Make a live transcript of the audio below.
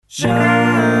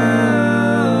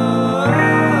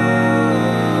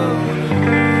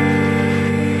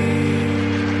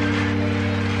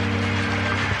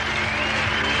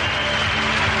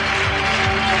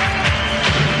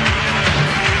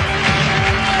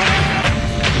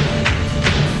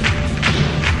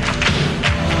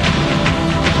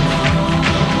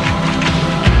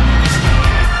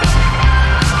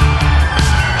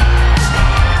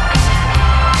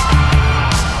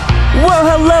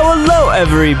Hello,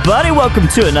 everybody. Welcome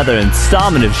to another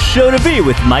installment of Show to Be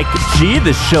with Mike G,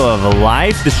 the show of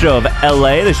life, the show of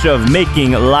LA, the show of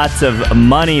making lots of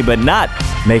money, but not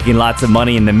making lots of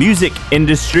money in the music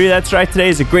industry. That's right. Today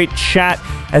is a great chat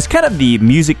as kind of the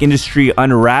music industry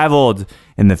unraveled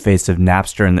in the face of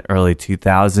Napster in the early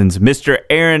 2000s. Mr.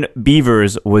 Aaron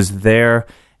Beavers was there,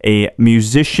 a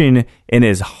musician in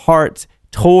his heart,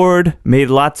 toured, made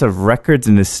lots of records,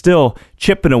 and is still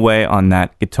chipping away on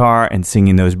that guitar and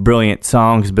singing those brilliant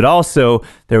songs. But also,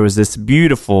 there was this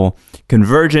beautiful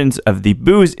convergence of the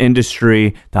booze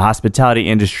industry, the hospitality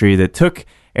industry, that took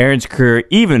Aaron's career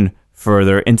even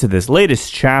further into this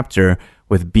latest chapter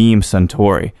with Beam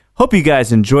Suntory. Hope you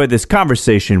guys enjoyed this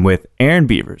conversation with Aaron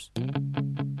Beavers.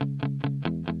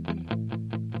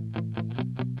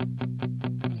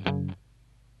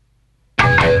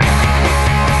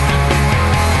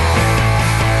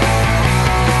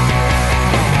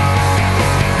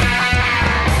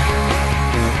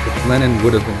 Lennon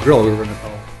would have been girl. We were going to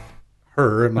call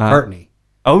her McCartney.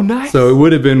 Oh, nice. So it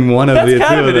would have been one of the two. That's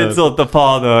kind of an insult to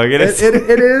Paul, though. It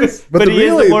is. But he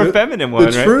is the more feminine one,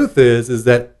 right? The truth is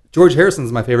that George Harrison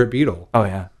is my favorite Beatle. Oh,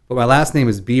 yeah. But my last name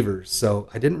is Beavers, so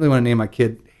I didn't really want to name my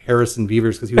kid Harrison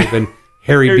Beavers because he would have been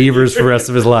Harry Beavers for the rest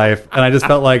of his life. And I just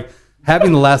felt like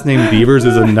having the last name Beavers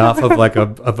is enough of like a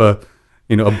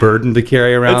burden to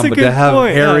carry around. But to have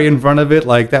Harry in front of it,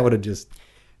 like that would have just...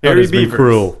 Harry Beavers.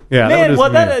 Cruel. Yeah, man,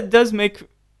 that does make...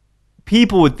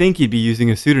 People would think he'd be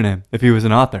using a pseudonym if he was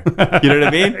an author. You know what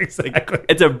I mean? Exactly.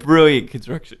 It's a brilliant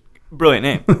construction. Brilliant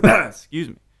name. Excuse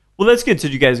me. Well, that's good. So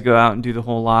did you guys go out and do the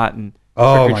whole lot and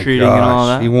trick-or-treating and all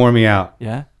that? He wore me out.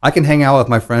 Yeah? I can hang out with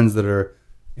my friends that are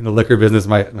in the liquor business,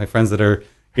 my friends that are,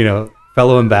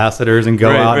 fellow ambassadors and go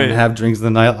out and have drinks in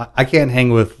the night. I can't hang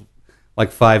with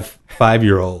like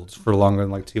five-year-olds for longer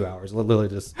than like 2 hours. Literally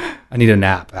just... I need a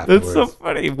nap afterwards. That's so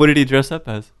funny. What did he dress up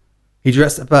as? He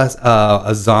dressed up as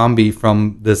a zombie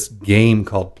from this game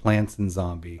called Plants and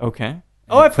Zombie. Okay.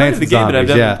 Oh, I've played the game, but I've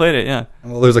never played it, yeah.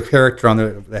 Well, there's a character on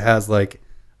there that has like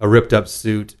a ripped up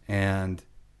suit and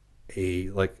a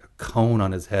cone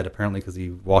on his head, apparently because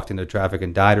he walked into traffic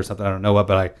and died or something. I don't know what,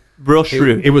 but real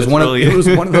shrewd. It was one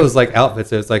of those like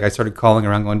outfits. It's like I started calling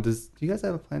around going, do you guys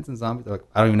have a Plants and Zombie? They're like,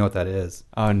 I don't even know what that is.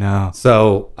 Oh, no.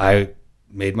 So I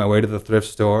made my way to the thrift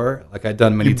store like I'd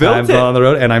done many times on the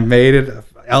road, and I made it,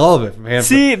 all of it from hand.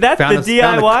 See, that's the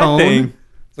DIY thing.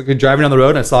 It's like you're driving down the road,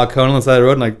 and I saw a cone on the side of the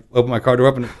road, and I opened my car door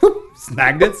up and whoop,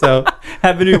 snagged it. So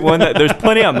haven't you won that? There's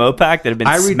plenty on Mopac that have been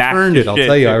smacked. I returned it. I'll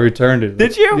tell you, I returned it.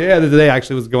 Did you? Yeah, the day I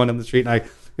actually was going down the street, and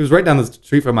it was right down the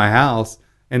street from my house,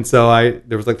 and so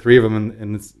there was like three of them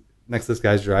in this, next to this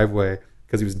guy's driveway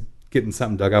because he was getting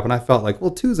something dug up, and I felt like,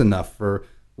 well, two's enough for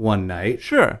one night.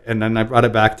 Sure. And then I brought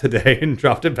it back today and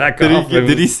dropped it back off.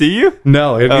 Did he see you?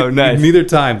 No. Nice. Neither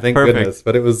time, thank goodness.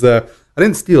 But it was, I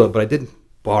didn't steal it, but I didn't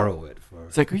borrow it.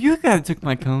 It's like, are you the guy that took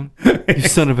my cone? You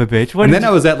son of a bitch. And then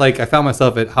I was I found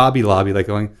myself at Hobby Lobby, like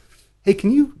going, hey,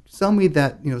 can you sell me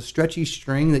that, stretchy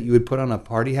string that you would put on a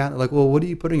party hat? They're like, well, what are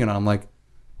you putting it on? I'm like,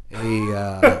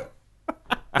 hey,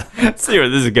 see where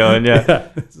this is going, yeah.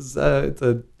 This is, it's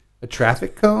a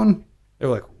traffic cone. They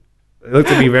were like, they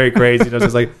looked at me very crazy. I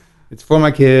was like, it's for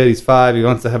my kid. He's 5. He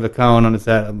wants to have a cone on his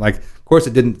head. I'm like, of course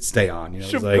it didn't stay on.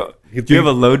 It was like, do you have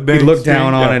a load bank? He'd look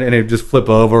down on it and it would just flip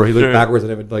over. He'd look backwards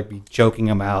and it would be choking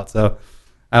him out. So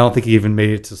I don't think he even made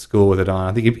it to school with it on.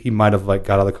 I think he might have got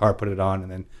out of the car, put it on,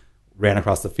 and then ran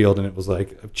across the field, and it was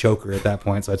like a choker at that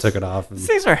point. So I took it off and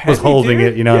these are heavy, was holding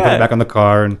it, put it back on the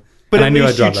car. But at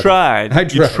least you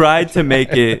tried. You tried to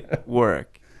make it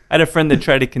work. I had a friend that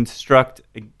tried to construct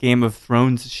a Game of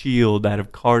Thrones shield out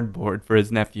of cardboard for his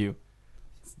nephew.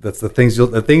 That's the things you'll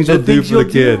do for the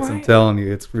kids. Right? I'm telling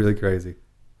you, it's really crazy.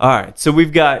 All right, so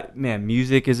we've got,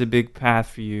 music is a big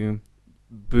path for you.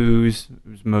 Booze,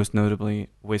 most notably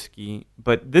whiskey.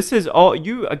 But this is all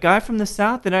you, a guy from the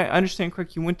South. Did I understand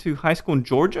correct? You went to high school in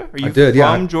Georgia? Are you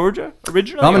from Georgia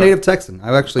originally? I'm a native Texan.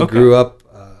 I actually grew up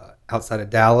outside of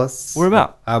Dallas. Where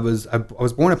about? I was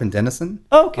born up in Denison.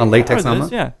 Oh, okay. On Lake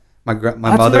Texoma. Yeah. My That's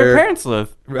mother. where my parents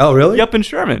live. Oh, really? Up in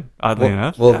Sherman. Oddly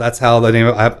enough. Well, that's how the name.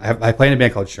 I play in a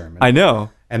band called Sherman. I know.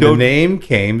 And the name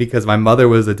came because my mother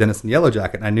was a Denison Yellow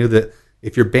Jacket, and I knew that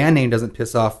if your band name doesn't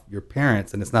piss off your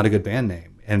parents, then it's not a good band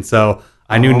name. And so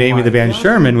I knew naming the band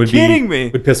Sherman would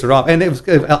piss her off. And it was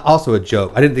also a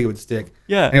joke. I didn't think it would stick.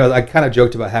 Yeah. Anyway, I kind of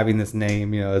joked about having this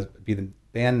name, as be the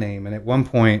band name. And at one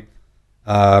point,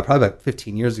 probably about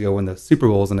 15 years ago, when the Super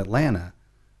Bowl was in Atlanta,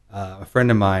 a friend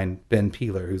of mine, Ben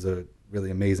Peeler, who's a really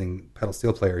amazing pedal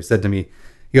steel player, he said to me,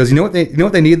 he goes, you know what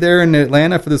they need there in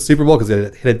Atlanta for the Super Bowl? Because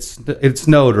it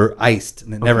snowed or iced,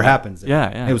 and it never happens. Yeah.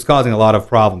 And it was causing a lot of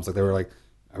problems. Like they were like,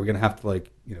 are we going to have to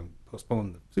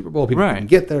postpone the Super Bowl? People can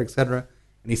get there, etc.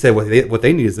 And he said, what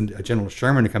they need is a General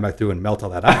Sherman to come back through and melt all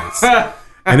that ice.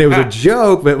 And it was a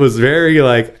joke, but it was very and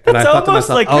I thought to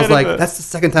myself, I was like, that's the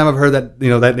second time I've heard that,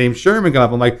 that name Sherman come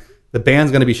up. I'm like, the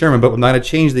band's going to be Sherman, but I'm going to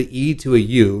change the E to a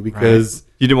U because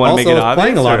you didn't want to make it obvious.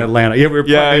 Playing a lot in Atlanta. Yeah, we were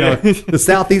the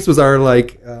Southeast was our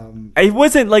he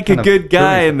wasn't like a good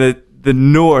guy in the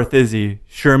North, is he?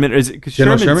 Sherman, or is it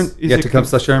General Sherman? Yeah,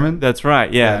 Tecumseh Sherman. That's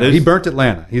right. Yeah, he burnt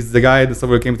Atlanta. He's the guy that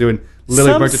someone came through and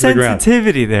literally burnt it to the ground. Some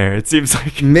sensitivity there. It seems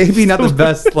like maybe not the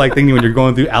best thing when you're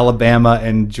going through Alabama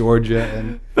and Georgia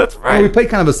and that's right. We played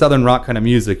kind of a southern rock kind of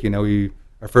music.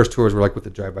 Our first tours were with the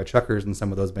Drive-By Truckers and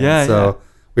some of those bands.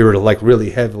 We were really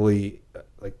heavily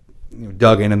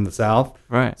dug in the South.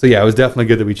 Right. So yeah, it was definitely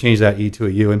good that we changed that E to a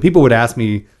U. And people would ask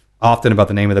me often about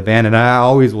the name of the band, and I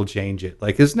always will change it.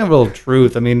 There's no real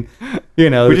truth. I mean, we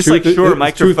just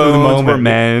microphones were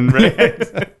men. Right?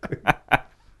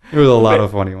 There was a lot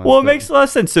of funny ones. Well, it makes a lot of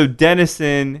sense. So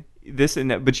Denison, this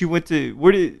and that, but you went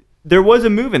to there was a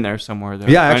move in there somewhere though.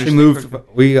 Yeah, I actually moved.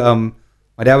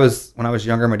 My dad was, when I was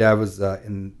younger, my dad was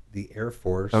in the Air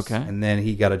Force. Okay. And then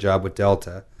he got a job with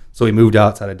Delta. So we moved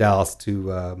outside of Dallas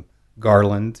to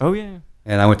Garland. Oh, yeah.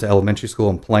 And I went to elementary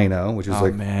school in Plano, which was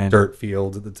dirt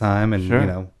fields at the time.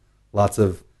 And, lots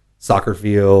of soccer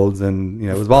fields. And,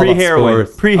 it was all about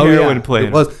sports. Pre-heroin Plano.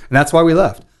 It was. And that's why we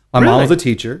left. My mom was a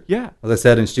teacher. Yeah. As I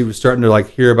said, and she was starting to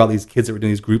hear about these kids that were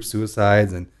doing these group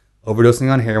suicides and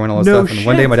overdosing on heroin and all this stuff. And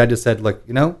one day my dad just said, we're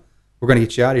going to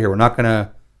get you out of here. We're not going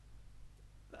to.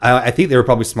 I think they were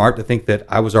probably smart to think that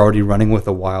I was already running with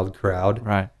a wild crowd.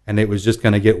 Right. And it was just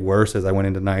going to get worse as I went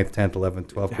into 9th, 10th,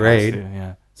 11th, 12th grade.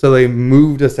 Yeah. So they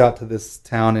moved us out to this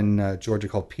town in Georgia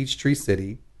called Peachtree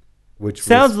City, which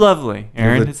sounds lovely,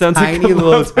 Aaron. It sounds like a tiny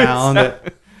little town.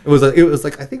 It was I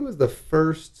think it was the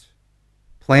first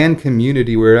planned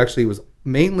community where it actually was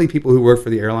mainly people who worked for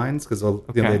the airlines because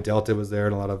Delta was there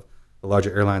and a lot of the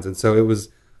larger airlines. And so it was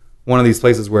one of these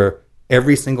places where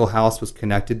every single house was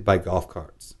connected by golf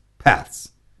carts, paths.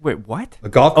 Wait, what? A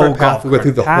golf cart path went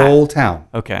through the whole town.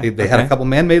 Okay. They had a couple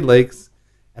man-made lakes,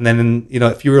 and then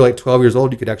if you were 12 years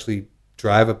old, you could actually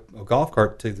drive a golf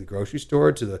cart to the grocery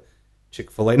store, to the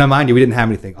Chick-fil-A. Now, mind you, we didn't have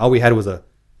anything. All we had was a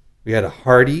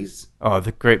Hardee's. Oh,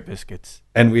 the great biscuits.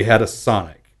 And we had a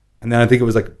Sonic. And then I think it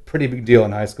was a pretty big deal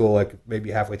in high school,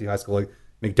 maybe halfway through high school,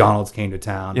 McDonald's came to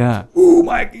town. Yeah. Ooh,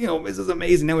 Mike, this is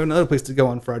amazing. Now we have another place to go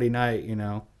on Friday night,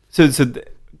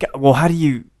 Well, how do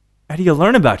you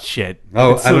learn about shit?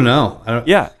 Oh, I don't know.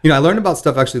 I learned about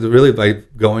stuff actually really by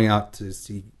going out to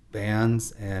see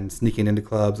bands and sneaking into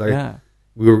clubs.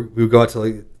 We would go out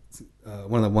to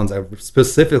one of the ones I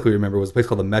specifically remember was a place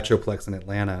called the Metroplex in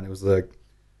Atlanta, and it was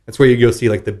that's where you go see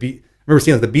I remember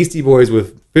seeing the Beastie Boys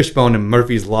with Fishbone and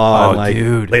Murphy's Law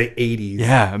in late 80s.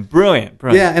 Yeah, brilliant.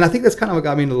 Yeah, and I think that's kind of what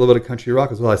got me into a little bit of country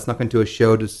rock as well. I snuck into a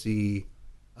show to see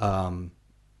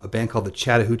a band called the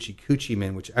Chattahoochee Coochie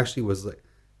Men, which actually was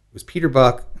Peter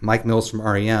Buck, Mike Mills from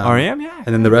REM. REM, yeah.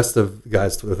 And then the rest of the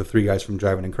guys, the three guys from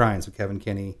Driving and Crying, so Kevin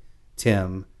Kinney,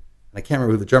 Tim, and I can't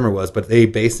remember who the drummer was, but they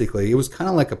basically, it was kind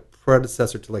of like a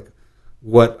predecessor to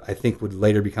what I think would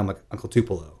later become Uncle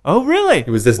Tupelo. Oh, really? It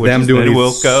was them doing these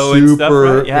Wilco and stuff,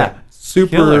 right? Yeah.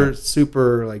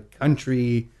 super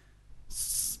country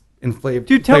inflated.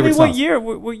 Dude, tell me songs.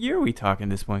 what year are we talking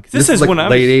this one? Because this is when I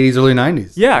was late 80s, early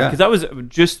 90s. Yeah, because I was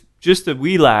just a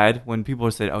wee lad when people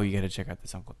said, "Oh, you got to check out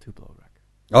this Uncle Tupelo record."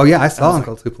 Oh yeah, I saw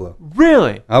Uncle Tupelo.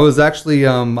 Really? I was actually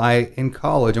in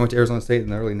college. I went to Arizona State in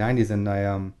the early 90s,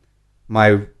 and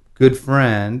my good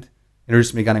friend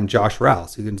introduced me to a guy named Josh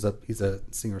Rouse, who he's a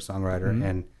singer-songwriter,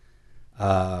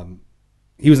 and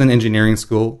he was in engineering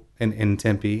school in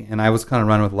Tempe, and I was kind of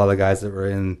running with a lot of guys that were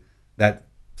in that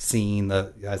scene,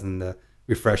 the guys in the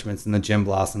Refreshments and the Gym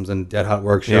Blossoms and Dead Hot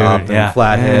Workshop and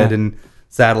Flathead and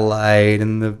Satellite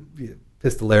and the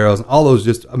Pistoleros and all those.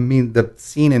 The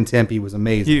scene in Tempe was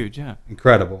amazing. Huge, yeah.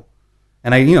 Incredible.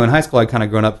 And in high school, I'd kind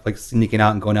of grown up sneaking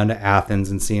out and going down to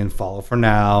Athens and seeing Follow for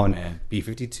Now and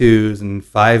B-52s and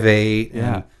 5/8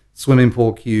 and swimming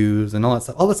pool cues and all that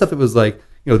stuff. All that stuff that was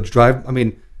drive. I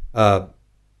mean,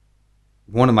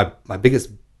 one of my biggest,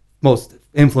 most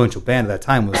influential band at that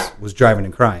time was Driving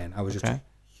and Crying. I was just a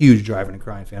huge Driving and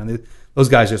Crying fan. Those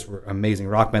guys just were amazing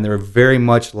rock band. They were very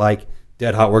much like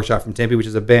Dead Hot Workshop from Tempe, which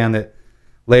is a band that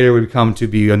later would come to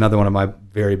be another one of my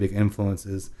very big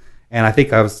influences. And I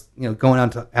think I was, going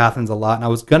out to Athens a lot, and I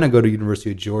was going to go to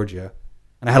University of Georgia.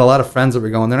 And I had a lot of friends that were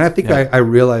going there. And I think I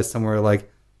realized somewhere, like,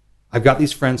 I've got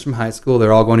these friends from high school.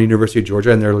 They're all going to University of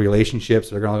Georgia, and their relationships,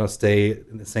 they're all going to stay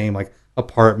in the same, like,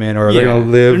 apartment, or they're going to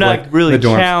live, they're not like, really in the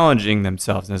dorms. challenging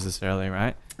themselves necessarily,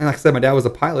 right? And like I said, my dad was a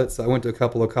pilot, so I went to a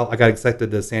couple of I got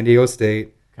accepted to San Diego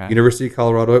State, Okay. University of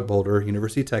Colorado at Boulder,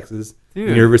 University of Texas, Dude.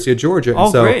 University of Georgia. Oh,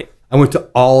 and so great. I went to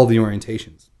all of the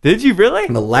orientations. Did you really?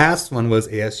 And the last one was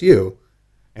ASU.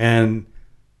 And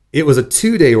it was a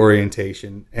 2-day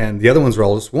orientation, and the other ones were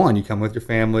all just one. You come with your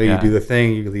family, Yeah. you do the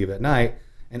thing, you leave at night.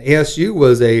 And ASU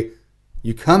was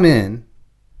you come in,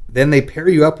 then they pair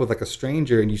you up with like a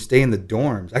stranger, and you stay in the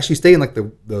dorms. Actually, stay in like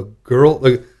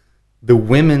the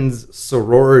women's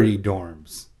sorority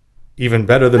dorms. Even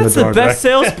better than That's the dorms. the best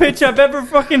sales pitch I've ever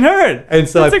fucking heard. And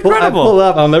so That's I pull incredible.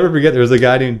 up. I'll never forget. There was a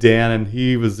guy named Dan, and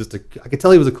he was just I could tell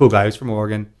he was a cool guy. He was from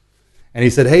Oregon, and he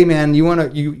said, "Hey man, you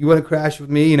wanna crash with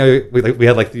me? We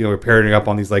had we're pairing up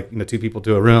on these 2 people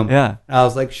to a room." Yeah. And I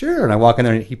was like, "Sure." And I walk in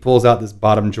there, and he pulls out this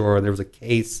bottom drawer, and there was a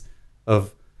case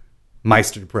of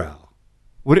Meisterbrau.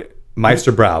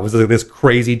 Meisterbrau was like this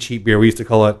crazy cheap beer. We used to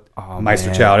call it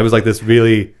Meisterchow. It was like this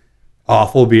really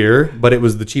awful beer, but it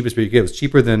was the cheapest beer you could get. It was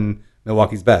cheaper than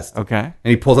Milwaukee's Best. Okay. And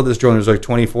he pulls out this drawer, and there's like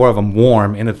 24 of them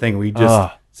warm in a thing. We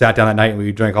just sat down that night, and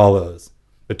we drank all those.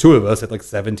 The 2 of us at like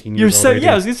 17 years old.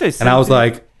 I was going to say. And I was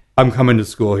like, I'm coming to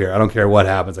school here. I don't care what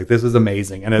happens. Like, this is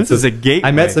amazing. And This is a gateway.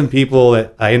 I met some people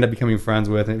that I ended up becoming friends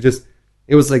with, and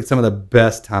it was like some of the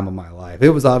best time of my life. It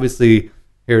was obviously,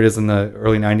 here it is in the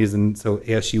early 90s, and so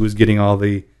ASU was getting all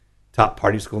the top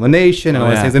party school in the nation and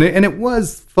all those things. And it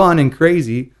was fun and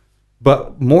crazy.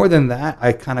 But more than that,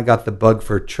 I kind of got the bug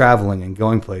for traveling and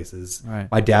going places. Right.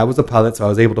 My dad was a pilot, so I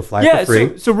was able to fly for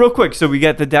free. So real quick, so we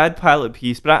got the dad pilot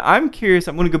piece, but I'm curious.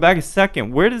 I'm going to go back a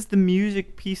second. Where does the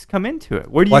music piece come into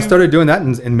it? Where do you? I started doing that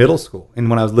in middle school, and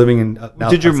when I was living in.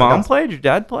 Did your mom play? Did your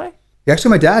dad play? Actually,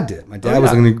 my dad did. My dad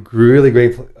was a really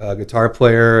great guitar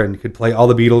player and could play all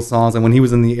the Beatles songs. And when he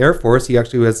was in the Air Force, he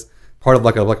actually was part of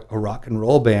like a rock and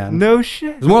roll band. No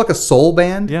shit. It was more like a soul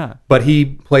band. Yeah. But he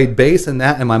played bass in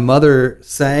that, and my mother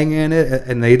sang in it,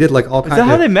 and they did like all kinds of... Is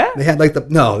that how they met? They had like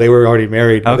they were already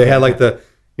married. But Okay. They had like the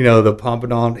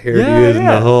pompadour hairdos and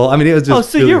the whole... I mean, it was just... Oh,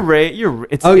 so really,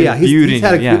 it's he's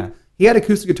had yeah. he had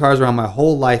acoustic guitars around my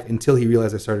whole life until he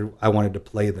realized I wanted to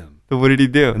play them. So what did he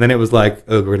do? And then it was like,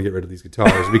 oh, we're going to get rid of these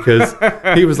guitars, because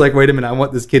he was like, wait a minute, I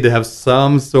want this kid to have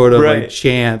some sort of like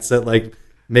chance at like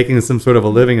making some sort of a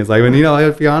living in his life. And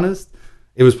to be honest,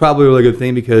 it was probably a really good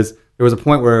thing, because there was a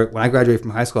point where when I graduated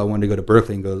from high school, I wanted to go to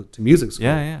Berkeley and go to music school.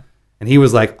 Yeah. And he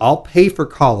was like, I'll pay for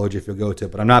college if you'll go to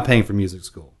it, but I'm not paying for music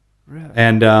school. Really?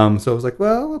 And so I was like,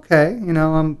 well, okay,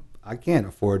 I can't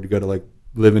afford to go to like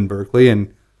live in Berkeley.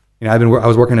 And I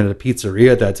was working at a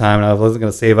pizzeria at that time, and I wasn't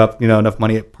going to save up enough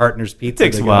money at Partners Pizza.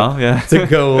 Takes a while, yeah. to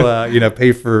go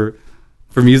pay for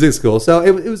music school. So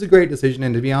it was a great decision.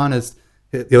 And to be honest,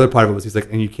 the other part of it was he's like,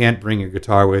 and you can't bring your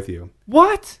guitar with you.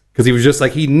 What? Because he was just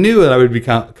like, he knew that I would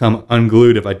become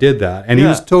unglued if I did that. And he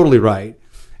was totally right.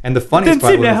 And the funniest Didn't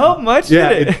part seem was... to help much, Yeah,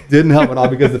 did it? it didn't help at all,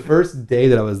 because the first day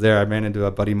that I was there, I ran into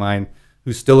a buddy of mine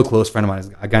who's still a close friend of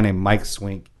mine, a guy named Mike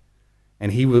Swink.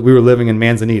 And we were living in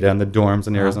Manzanita in the dorms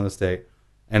in Arizona State.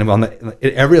 And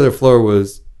every other floor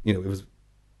was, it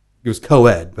was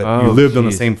co-ed, but you lived on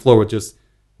the same floor with just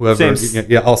whoever,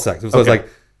 all sex. So it was like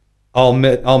all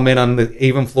men on the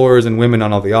even floors and women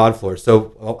on all the odd floors.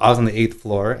 So I was on the 8th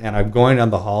floor, and I'm going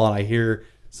down the hall, and I hear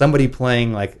somebody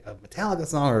playing like a Metallica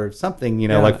song or something,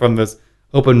 like from this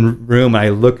open room. And I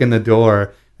look in the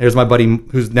door. There's my buddy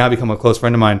who's now become a close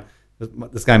friend of mine.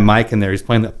 This guy Mike in there. He's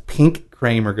playing the pink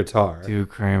Kramer guitar. Dude,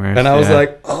 Kramer. And I was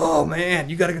like, oh man,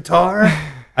 you got a guitar?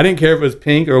 I didn't care if it was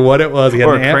pink or what it was. He had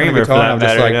Or an amp and a Kramer, guitar. for that I'm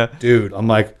just matter, like, dude, I'm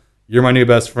like, you're my new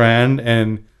best friend.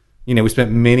 And, we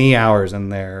spent many hours in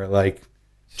there, like,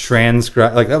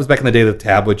 transcribe. Like, that was back in the day of the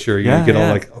tablature. You get all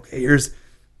like, okay, here's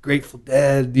Grateful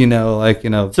Dead,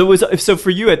 So for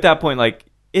you at that point, like,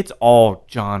 it's all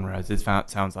genres,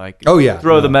 sounds like. Oh, yeah.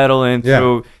 Throw the metal in,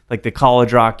 throw, like, the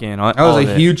college rock in. I was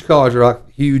a huge college rock,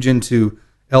 huge into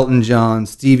Elton John,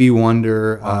 Stevie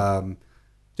Wonder,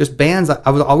 just bands. I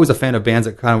was always a fan of bands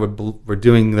that kind of were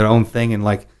doing their own thing and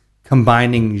like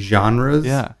combining genres.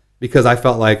 Yeah. Because I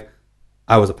felt like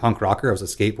I was a punk rocker. I was a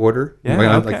skateboarder. Yeah.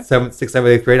 Like 7th, 6th,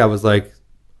 7th, 8th grade, I was like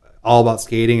all about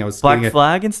skating. I was skating Black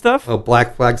Flag and stuff. Oh,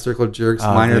 Black Flag, Circle Jerks,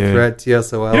 Oh, Minor dude. Threat,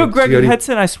 TSOL. You know, Greg GOD.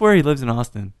 Hedson, I swear he lives in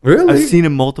Austin. Really? I've seen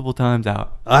him multiple times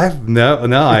out. I've no,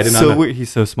 I did not. So know. weird. He's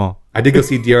so small. I did go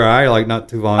see DRI like not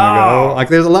too long ago. Like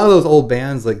there's a lot of those old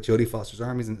bands like Jodie Foster's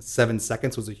Armies and 7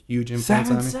 Seconds was a huge influence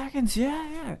 7 on me. seconds,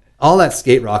 yeah. All that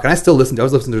skate rock, and I still listen to. I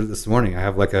was listening to it this morning. I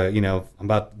have like a I'm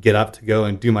about to get up to go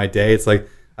and do my day. It's like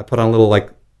I put on a little like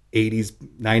 80s,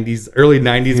 90s, early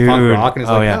 90s Dude. punk rock, and it's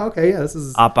Oh, like, yeah. oh, okay, yeah, this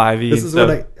is Op Ivy. this and is stuff.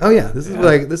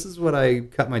 what this is what I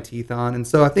cut my teeth on, and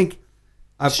so I think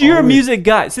I've So you're a always- music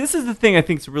guy. So this is the thing I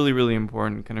think is really, really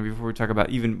important. Kind of before we talk about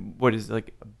even what is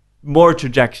like more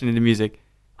trajectory into music.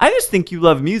 I just think you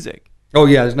love music. Oh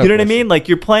yeah, there's no. You know what I question. mean? Like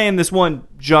you're playing this one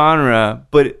genre,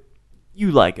 but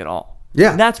you like it all.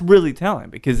 Yeah. And that's really telling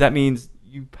because that means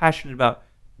you're passionate about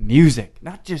music,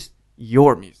 not just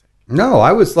your music. No,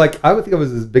 I would think I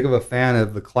was as big of a fan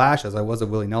of The Clash as I was of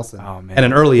Willie Nelson Oh, man. at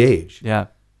an early age. Yeah.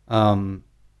 And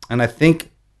I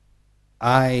think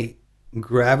I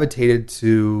gravitated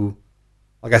to,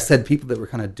 like I said, people that were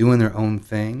kind of doing their own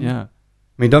thing. Yeah. I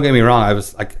mean, don't get me wrong.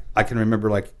 I can remember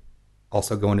like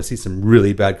also going to see some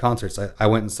really bad concerts. I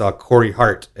went and saw Corey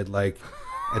Hart at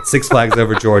Six Flags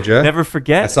over Georgia. Never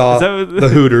forget. I saw Is that what- the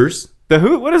Hooters.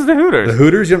 What is the Hooters? The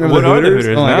Hooters, you remember What the are the Hooters?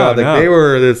 Hooters? Oh my No, god, no. they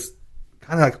were this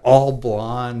kind of like all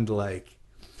blonde, like.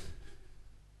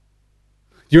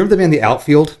 Do you remember the band The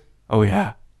Outfield? Oh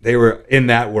yeah. They were in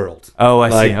that world. Oh, I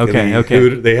see. Okay, okay.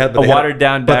 They had A watered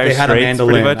down but Dire they had a Straits,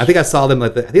 mandolin. pretty much? I think I saw them I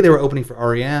think they were opening for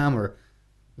REM, or it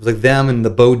was like them and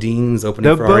the Bodines opening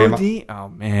The for REM. Bodine. Oh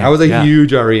man. I was a Yeah.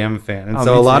 huge REM fan, and Oh,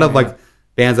 so me a lot too, of like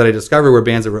bands that I discovered were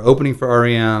bands that were opening for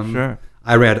REM. Sure.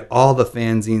 I read all the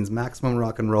fanzines, Maximum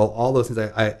Rock and Roll, all those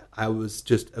things. I was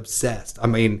just obsessed. I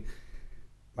mean,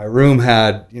 my room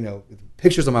had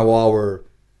pictures on my wall were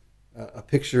a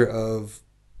picture of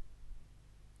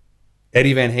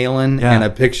Eddie Van Halen Yeah. and a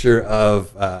picture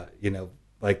of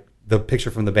like the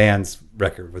picture from the band's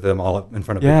record with them all in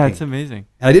front of Yeah, Big it's King. amazing.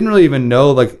 And I didn't really even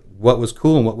know like what was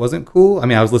cool and what wasn't cool. I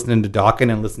mean, I was listening to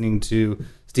Dawkins and listening to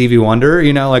Stevie Wonder,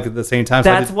 like at the same time.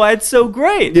 So I That's just- why it's so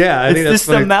great. Yeah, I it's think that's this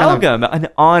what it kind of- amalgam, an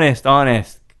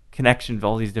honest connection of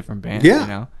all these different bands. yeah. You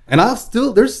know? And I'll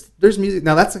still there's music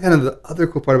now. That's kind of the other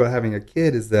cool part about having a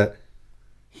kid is that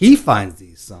he finds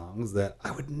these songs that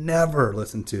I would never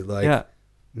listen to, like Yeah.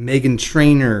 Meghan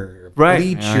Trainor, Right.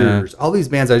 Bleachers, all these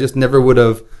bands I just never would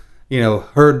have,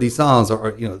 heard these songs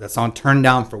or that song "Turned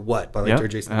Down for What" by like Yep.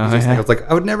 Jason. Oh, Mewes. yeah. I was like,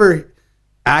 I would never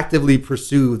actively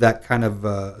pursue that kind of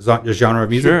genre of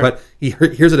music, Sure. but he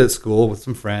hears it at school with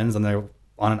some friends and they're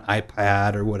on an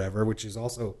iPad or whatever, which is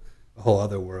also a whole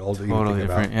other world that you can Totally think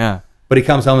different. about. Yeah. But he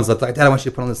comes home and is like, Dad, I want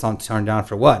you to put on this song, Turned Down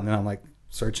for What? And then I'm like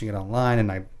searching it online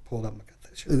and I pulled up, I'm like,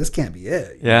 surely this can't be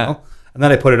it. Yeah. Know? And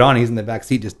then I put it on, he's in the back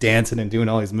seat just dancing and doing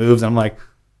all these moves. And I'm like,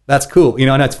 that's cool.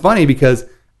 And that's funny because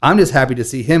I'm just happy to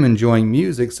see him enjoying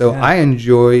music. So Yeah. I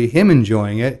enjoy him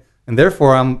enjoying it. And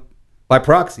therefore I'm, by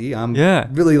proxy, I'm Yeah.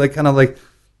 really like kind of like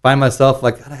find myself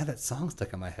like, God, I had that song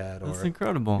stuck in my head. That's Or,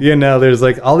 incredible. there's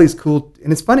like all these cool,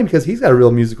 and it's funny because he's got a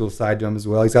real musical side to him as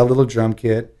well. He's got a little drum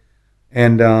kit,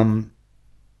 and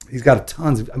he's got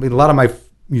tons of. I mean, a lot of my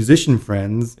musician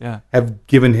friends Yeah. have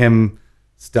given him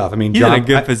stuff. I mean, He's in a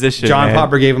good position, John man.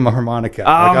 Popper gave him a harmonica.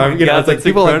 Oh my God, it's like that's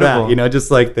people incredible. like that. Just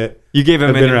like that. You gave him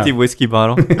I've an been empty around. whiskey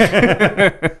bottle.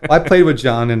 I played with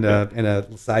John in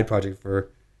a side project for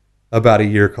about a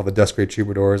year called the Dust Great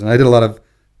Troubadours, and I did a lot of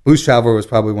Blues Traveler was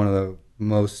probably one of the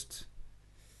most.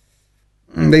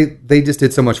 They just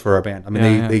did so much for our band. I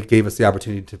mean, they gave us the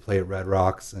opportunity to play at Red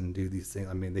Rocks and do these things.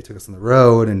 I mean, they took us on the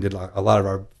road and did a lot of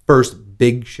our first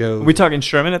big shows. Are we talking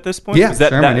Sherman at this point? Yeah, Was that,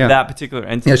 Sherman, yeah. that particular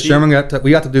entity? Yeah, Sherman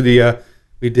we got to do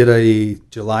we did a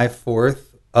July 4th,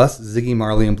 us, Ziggy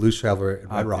Marley, and Blues Traveler at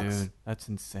Red Rocks. Dude, that's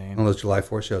insane. One of those July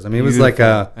 4th shows. I mean, it was like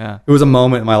Yeah. it was a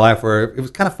moment in my life where it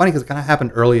was kind of funny because it kind of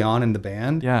happened early on in the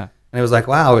band. Yeah. And it was like,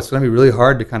 wow, it's going to be really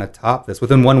hard to kind of top this.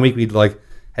 Within 1 week, we'd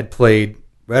had played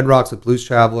Red Rocks with Blues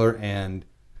Traveler and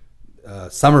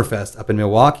Summerfest up in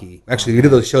Milwaukee. Actually, we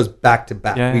did those shows back to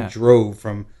back. Yeah, We yeah. drove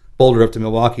from Boulder up to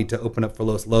Milwaukee to open up for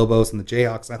Los Lobos and the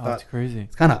Jayhawks. And I Oh, thought, that's crazy.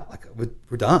 it's kind of like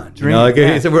we're done. Dream,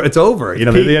 yeah. It's over.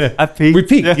 peaked. I peaked. We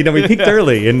peaked. We peaked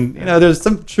early, and there's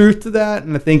some truth to that.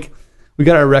 And I think we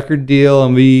got our record deal,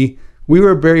 and we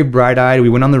were very bright eyed. We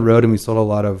went on the road and we sold a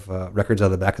lot of records out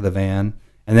of the back of the van,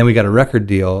 and then we got a record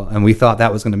deal, and we thought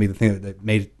that was going to be the thing that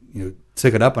made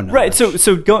took it up a notch. Right. So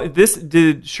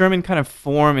did Sherman kind of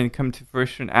form and come to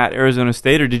fruition at Arizona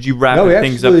State, or did you wrap No, we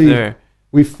things up actually- there?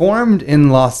 We formed in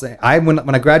Los Angeles.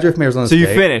 When I graduated from Arizona So State. you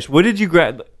finished. What did you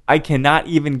grad? I cannot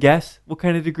even guess what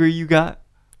kind of degree you got.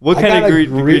 What I kind got of a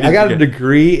degree? I got a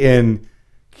degree in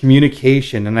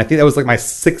communication, and I think that was like my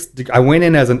sixth. I went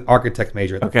in as an architect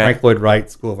major at the Okay. Frank Lloyd Wright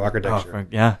School of Oh, Architecture,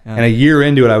 yeah. and a year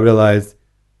into it, I realized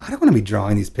I don't want to be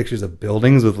drawing these pictures of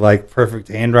buildings with like perfect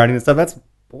handwriting and stuff. That's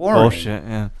boring. Bullshit.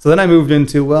 Yeah. So then I moved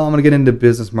into, well, I'm going to get into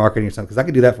business marketing or something because I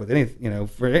could do that with any,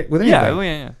 with anything. Yeah. Oh,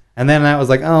 yeah. And then I was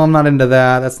like, oh, I'm not into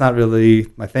that. That's not really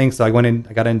my thing. So I got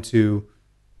into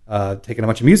taking a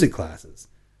bunch of music classes.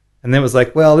 And then it was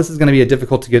like, well, this is going to be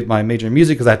difficult to get my major in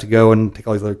music because I had to go and take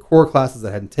all these other core classes that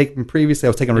I hadn't taken previously. I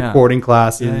was taking recording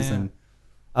classes. And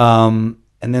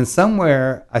then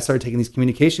somewhere I started taking these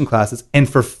communication classes. And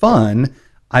for fun,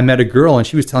 I met a girl and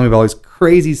she was telling me about all these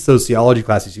crazy sociology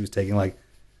classes she was taking, like,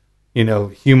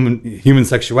 human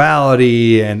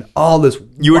sexualdy and all this.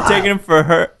 You were taking them for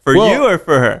her, you or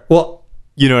for her? Well,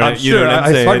 you know what I'm sure. what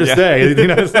I'm saying. It's hard to say.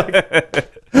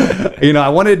 It's like, I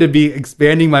wanted to be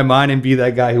expanding my mind and be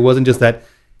that guy who wasn't just that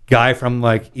guy from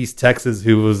like East Texas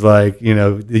who was like,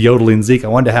 the yodeling Zeke. I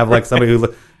wanted to have like somebody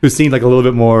who seemed like a little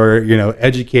bit more,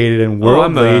 educated and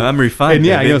worldly. I'm refined.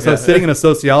 And so sitting in a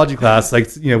sociology class, like,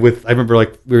 I remember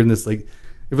like we were in this like.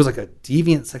 It was like a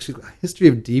history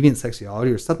of deviant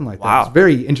sexuality or something like that. Wow. It was a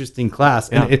very interesting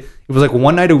class. Yeah. And it was like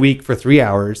one night a week for 3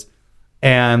 hours.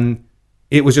 And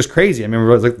it was just crazy. I remember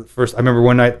it was like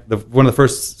one night, one of the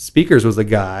first speakers was a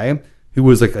guy who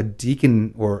was like a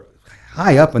deacon or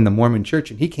high up in the Mormon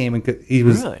church. And he came and he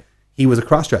was a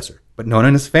crossdresser, but no one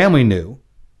in his family knew.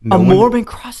 Mormon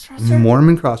crossdresser?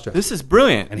 Mormon crossdresser. This is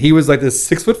brilliant. And he was like this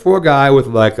 6'4" guy with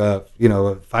like a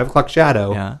 5 o'clock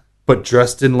shadow. Yeah. But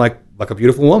dressed in like a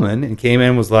beautiful woman, and came in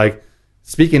and was like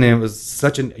speaking, and it was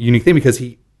such a unique thing because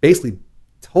he basically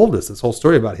told us this whole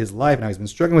story about his life and how he's been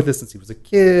struggling with this since he was a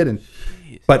kid, and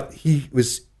but he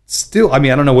was still, I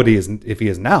don't know what he is if he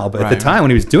is now, but at the time when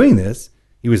he was doing this,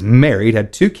 he was married,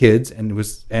 had 2 kids, and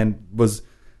was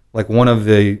like one of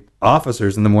the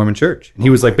officers in the Mormon church, and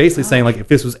he was like basically saying like if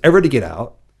this was ever to get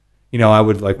out, I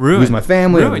would like lose my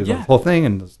family, the whole thing,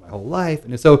 and my whole life,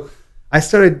 and so I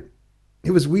started. It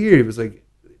was weird. It was like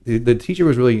the teacher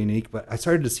was really unique, but I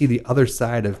started to see the other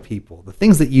side of people, the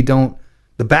things that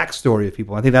the backstory of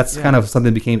people. I think that's kind of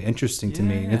something that became interesting to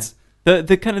me. And it's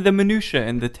the kind of the minutia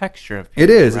and the texture of people. It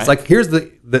is. Right? It's like here's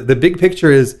the big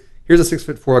picture is here's a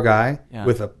 6'4" guy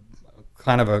with a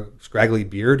kind of a scraggly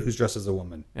beard who's dressed as a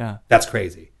woman. Yeah, that's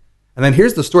crazy. And then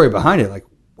here's the story behind it. Like,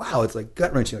 wow, it's like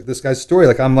gut wrenching. Like this guy's story.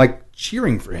 Like I'm like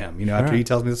cheering for him. After he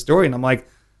tells me the story, and I'm like.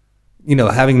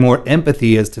 Having more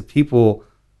empathy as to people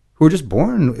who are just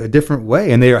born a different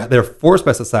way, and they're forced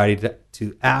by society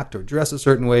to act or dress a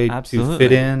certain way to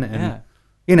fit in.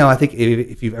 And I think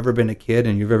if you've ever been a kid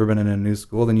and you've ever been in a new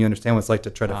school, then you understand what it's like to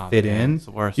try to fit in. It's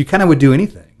the worst. You kind of would do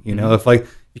anything. If like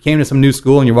you came to some new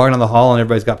school and you're walking down the hall and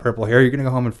everybody's got purple hair, you're gonna go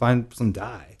home and find some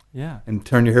dye, and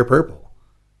turn your hair purple.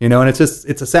 And it's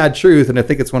a sad truth, and I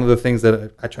think it's one of the things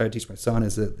that I try to teach my son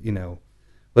is that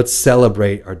let's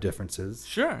celebrate our differences.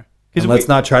 Sure. And let's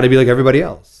not try to be like everybody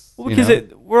else. Well,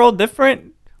 because we're all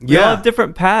different. We all have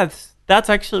different paths. That's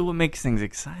actually what makes things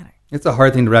exciting. It's a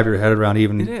hard thing to wrap your head around,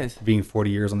 even it is. Being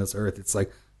 40 years on this earth. It's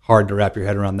like hard to wrap your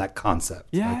head around that concept.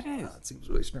 Yeah, like, it is. It seems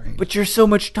really strange. But you're so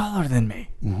much taller than me.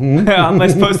 Mm-hmm. How am I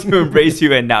supposed to embrace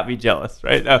you and not be jealous,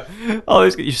 right?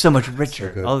 You're so much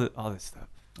richer. So all this stuff.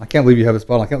 I can't believe you have this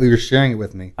bottle. I can't believe you're sharing it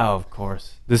with me. Oh, of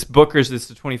course. This Booker's, this is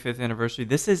the 25th anniversary.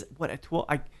 This is, what, a 12...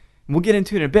 We'll get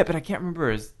into it in a bit, but I can't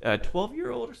remember. Is a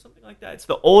 12-year-old or something like that? It's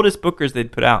the oldest Booker's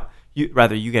they'd put out. You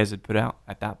guys had put out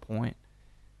at that point.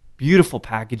 Beautiful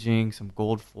packaging, some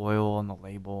gold foil on the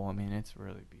label. It's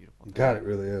really beautiful. God, it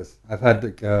really is. I've had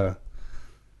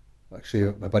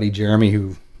actually my buddy Jeremy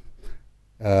who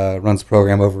runs the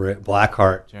program over at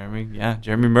Blackheart.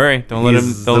 Jeremy Murray. Don't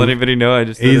let anybody know.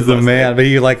 He's the man. But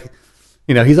he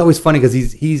he's always funny because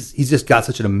he's just got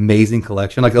such an amazing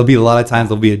collection. Like there'll be a lot of times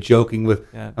there'll be a joking with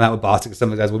I'm out with Bostic.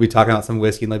 Some of the guys will be talking about some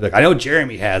whiskey and they'll be like, I know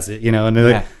Jeremy has it, and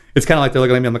they're like, it's kind of like they're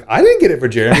looking at me. I'm like, I didn't get it for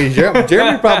Jeremy.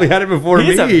 Jeremy probably had it before me.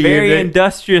 He's a very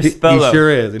industrious fellow. He sure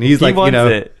is, and he's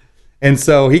it. And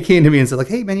so he came to me and said, like,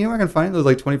 hey man, where I can find those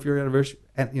like 25th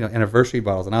anniversary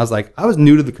bottles? And I was like, I was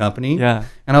new to the company, and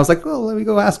I was like, well, let me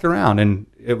go ask around. And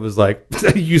it was like,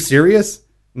 are you serious?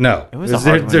 No, it was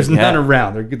there's none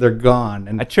around. They're gone.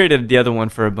 And I traded the other one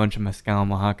for a bunch of mezcal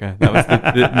and Oaxaca. That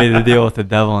was made the deal with the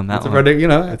devil on that one.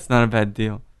 It's not a bad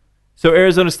deal. So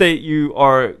Arizona State, you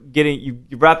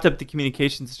wrapped up the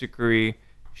communications degree.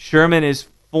 Sherman is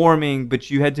forming, but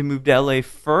you had to move to LA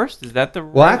first. Is that the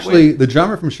right Well, actually, way? The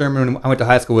drummer from Sherman, I went to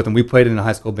high school with him. We played in a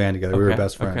high school band together. We were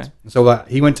best friends. Okay. So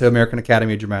he went to American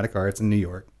Academy of Dramatic Arts in New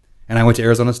York, and I went to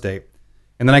Arizona State.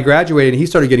 And then I graduated, and he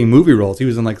started getting movie roles. He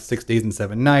was in like 6 Days and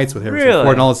 7 Nights with Harrison Ford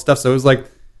and all this stuff. So it was like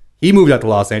he moved out to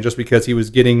Los Angeles because he was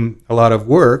getting a lot of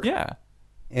work. Yeah.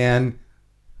 And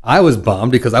I was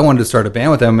bummed because I wanted to start a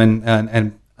band with them,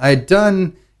 and I had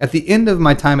done at the end of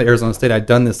my time at Arizona State, I'd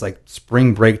done this like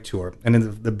spring break tour, and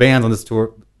then the bands on this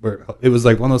tour were, it was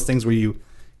like one of those things where you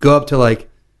go up to like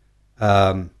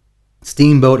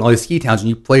Steamboat and all these ski towns, and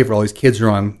you play for all these kids who are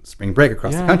on spring break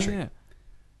across the country. Yeah.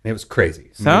 And it was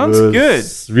crazy. Sounds good.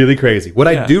 Really crazy. What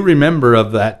I do remember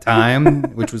of that time,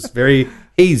 which was very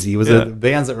hazy, was the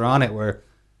bands that were on it were.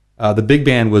 The big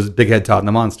band was Big Head Todd and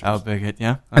the Monsters. Oh, Big Head,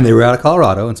 yeah. And they were out of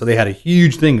Colorado, and so they had a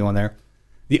huge thing going there.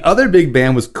 The other big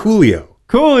band was Coolio.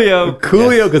 Coolio,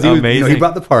 because he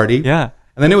brought the party. Yeah.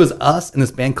 And then it was us and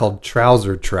this band called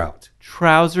Trouser Trout.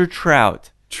 Trouser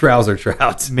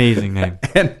Trout. Amazing name.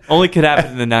 And only could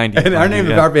happen in the 90s. And our name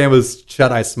of our band was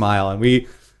Shut Eye Smile. And we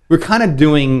were kind of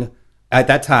doing, at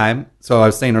that time, so I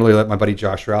was saying earlier that my buddy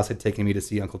Josh Rouse had taken me to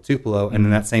see Uncle Tupelo, and in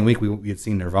that same week we had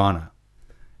seen Nirvana.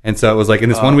 And so it was like in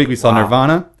this 1 week we saw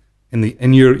Nirvana in the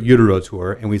In Utero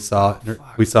tour, and we saw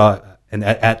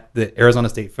at the Arizona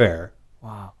State Fair.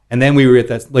 Wow! And then we were at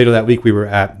that later that week we were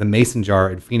at the Mason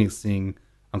Jar in Phoenix seeing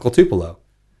Uncle Tupelo,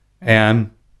 and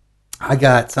I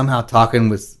got somehow talking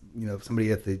with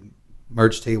somebody at the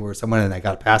merch table or someone, and I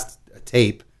got passed a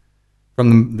tape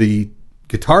from the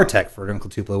guitar tech for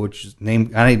Uncle Tupelo, which is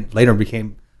named. I later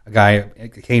became a guy I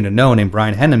came to know named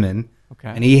Brian Henneman. Okay.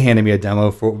 And he handed me a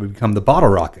demo for what would become the Bottle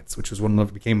Rockets, which was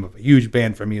became a huge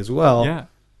band for me as well. Yeah.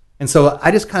 And so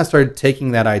I just kind of started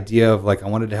taking that idea of like I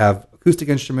wanted to have acoustic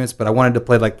instruments, but I wanted to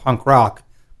play like punk rock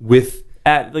with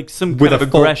like some kind of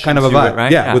aggression kind of a vibe, it,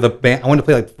 right? Yeah, with a band. I wanted to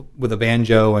play like with a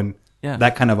banjo and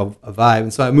that kind of a vibe.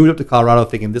 And so I moved up to Colorado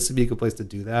thinking this would be a good place to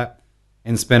do that,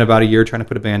 and spent about a year trying to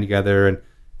put a band together and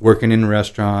working in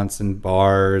restaurants and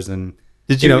bars and.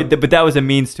 Did you? But that was a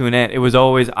means to an end. It was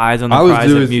always eyes on the prize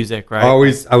of music, right?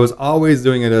 I was always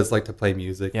doing it as like to play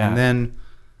music, and then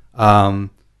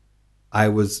I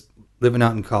was living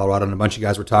out in Colorado, and a bunch of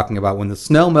guys were talking about when the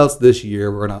snow melts this year,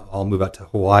 we're gonna all move out to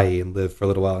Hawaii and live for a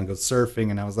little while and go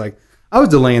surfing. And I was like, I was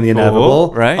delaying the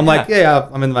inevitable, right? I'm like,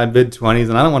 I'm in my mid-20s,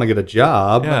 and I don't want to get a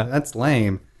job. Yeah. That's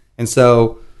lame. And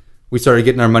so we started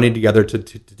getting our money together to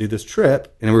do this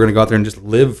trip, and we were going to go out there and just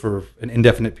live for an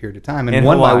indefinite period of time. And in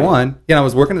one Hawaii. By one, I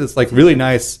was working at this like really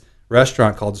nice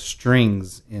restaurant called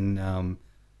Strings and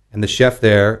the chef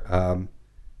there,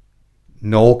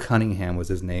 Noel Cunningham was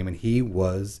his name, and he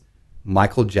was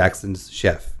Michael Jackson's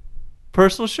chef.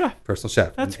 Personal chef.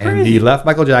 That's crazy. And he left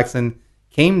Michael Jackson,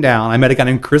 came down. I met a guy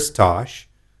named Chris Tosh,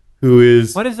 who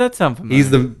is... What does that sound familiar?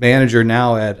 He's the manager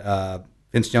now at...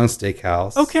 Vince Young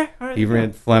Steakhouse. Okay, all right. He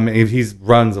ran Fleming. He's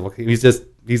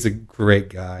a great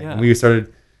guy. Yeah. And we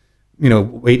started,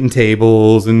 waiting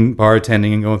tables and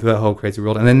bartending and going through that whole crazy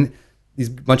world. And then these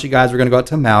bunch of guys were going to go out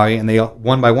to Maui, and they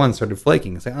one by one started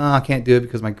flaking and saying, "Oh, I can't do it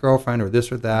because my girlfriend or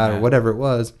this or that or whatever it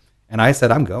was." And I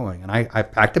said, "I'm going." And I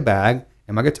packed a bag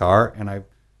and my guitar, and I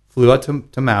flew out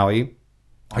to Maui.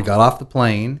 I got off the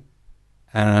plane,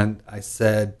 and I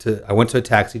went to a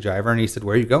taxi driver, and he said,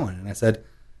 "Where are you going?" And I said,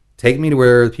 "Take me to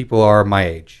where people are my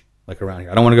age, like around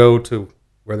here. I don't want to go to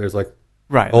where there's like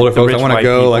older like folks. I want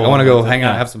to go hang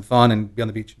out, have some fun, and be on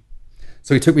the beach."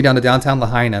 So he took me down to downtown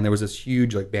Lahaina, and there was this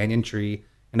huge like banyan tree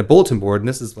and a bulletin board. And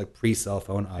this is like pre-cell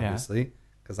phone, obviously,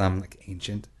 because I'm like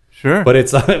ancient. Sure, but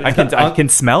it's I can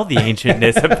smell the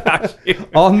ancientness about you.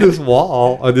 On this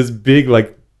wall, on this big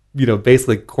like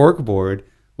basically cork board,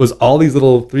 was all these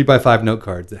little 3x5 note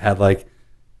cards that had like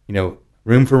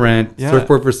room for rent,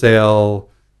 surfboard for sale.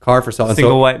 Car for sale.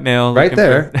 Single white male. Right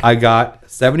there, I got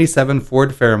 77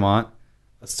 Ford Fairmont,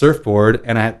 a surfboard,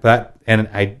 and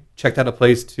I checked out a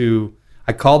place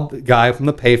I called the guy from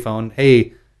the payphone.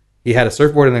 Hey, he had a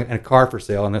surfboard and a car for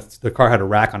sale, and the car had a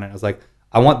rack on it. I was like,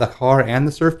 I want the car and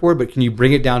the surfboard, but can you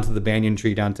bring it down to the banyan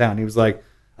tree downtown? He was like,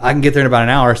 I can get there in about an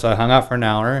hour. So I hung out for an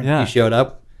hour. Yeah. He showed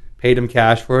up, paid him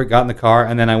cash for it, got in the car,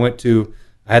 and then I went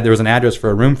there was an address for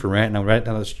a room for rent, and I went right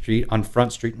down the street on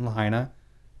Front Street in Lahaina,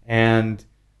 and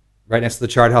right next to the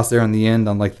Chart House there on the end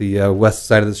on like the west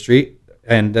side of the street,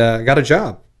 and I got a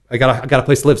job. I got a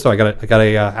place to live, so I got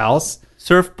a house,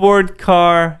 surfboard,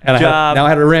 car, and job. I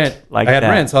had a rent. I had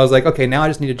rent, so I was like, okay, now I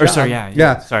just need a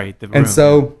job. Sorry, the room. And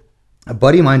so a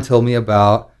buddy of mine told me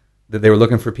about that they were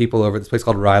looking for people over at this place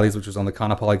called Riley's, which was on the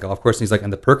Kaanapali Golf Course, and he's like,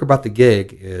 and the perk about the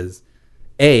gig is,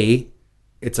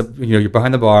 it's you're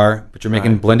behind the bar, but you're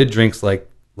making blended drinks like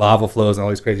lava flows and all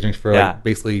these crazy drinks for like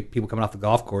basically people coming off the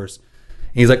golf course.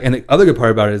 And he's like, and the other good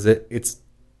part about it is that it's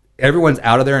everyone's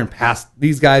out of there and past.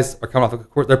 These guys are coming off the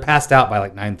course; they're passed out by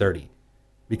like 9:30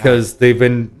 because they've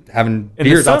been having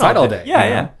beers outside all day.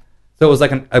 Yeah. So it was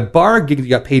like a bar gig. You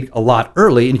got paid a lot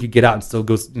early, and you could get out and still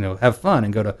go, have fun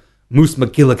and go to Moose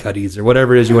McGillicuddy's or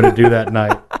whatever it is you want to do that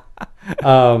night.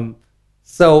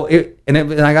 and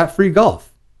I got free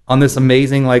golf on this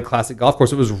amazing like classic golf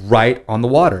course. It was right on the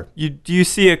water. Do you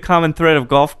see a common thread of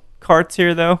golf carts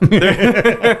here, though?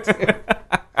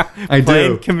 I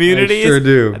do. Communities. I sure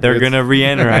do. They're going to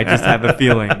re-enter. I just have a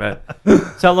feeling. But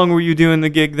so how long were you doing the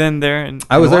gig then there?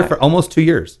 I was there for almost 2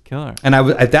 years. Killer. And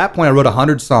at that point, I wrote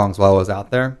 100 songs while I was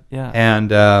out there. Yeah.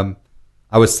 And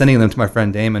I was sending them to my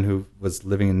friend Damon, who was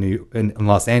living in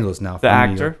Los Angeles now. The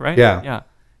actor, right? Yeah. Yeah.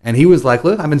 And he was like,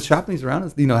 "Look, I've been shopping these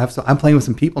around. I'm playing with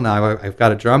some people now. I've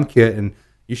got a drum kit, and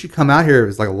you should come out here.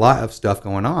 There's like a lot of stuff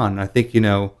going on. And I think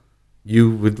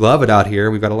you would love it out here.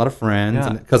 We've got a lot of friends. Yeah.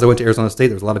 And because I went to Arizona State,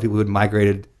 there was a lot of people who had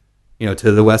migrated,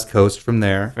 to the West Coast from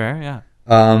there. Fair, yeah.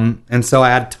 And so I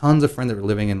had tons of friends that were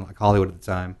living in like Hollywood at the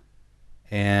time,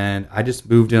 and I just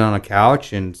moved in on a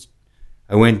couch, and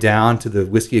I went down to the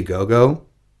Whiskey A Go Go,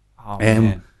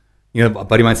 Man. A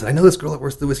buddy of mine said, I know this girl that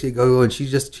works at the Whiskey A Go Go, and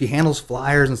she handles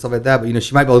flyers and stuff like that, but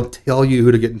she might be able to tell you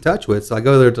who to get in touch with. So I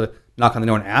go there to knock on the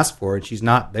door and ask for her, and she's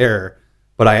not there.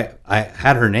 But I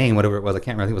had her name, whatever it was. I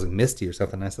can't remember. I think it was like Misty or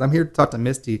something. And I said, I'm here to talk to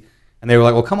Misty. And they were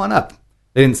like, well, come on up.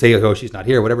 They didn't say, oh, she's not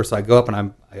here, whatever. So I go up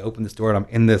and I open this door, and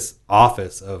I'm in this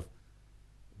office of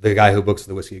the guy who books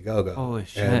the Whiskey A Go Go. Holy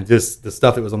shit. And just the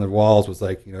stuff that was on the walls was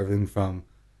like, everything from,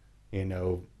 it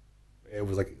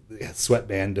was like a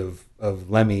sweatband of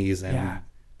Lemmys and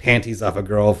panties off a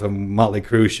girl from Motley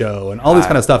Crue show and all this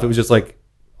kind of stuff. It was just like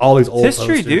all these old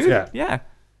history, posters. dude. Yeah.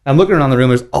 I'm looking around the room.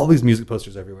 There's all these music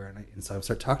posters everywhere, and so I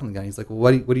start talking to the guy. He's like, "Well,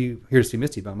 what are you here to see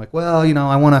Misty about?" I'm like, "Well,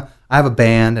 I have a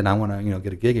band, and I want to,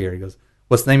 get a gig here." He goes,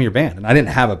 "What's the name of your band?" And I didn't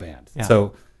have a band,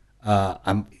 so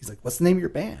he's like, "What's the name of your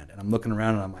band?" And I'm looking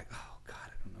around, and I'm like, "Oh God,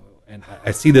 I don't know." And I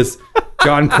see this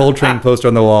John Coltrane poster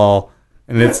on the wall,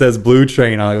 and it says Blue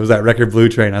Train. It was that record Blue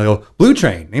Train. I go, Blue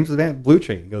Train, name's the band Blue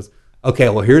Train. He goes, "Okay,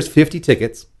 well, here's 50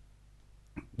 tickets.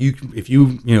 If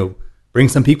you bring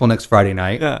some people next Friday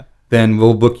night." Yeah. Then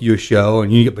we'll book you a show,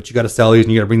 but you got to sell these,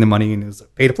 and you got to bring the money, and it was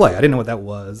pay to play. I didn't know what that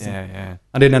was. Yeah.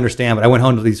 I didn't understand, but I went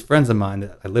home to these friends of mine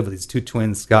that I live with, these two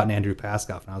twins, Scott and Andrew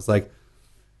Paskoff, and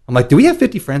I'm like, do we have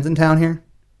 50 friends in town here?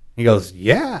 He goes,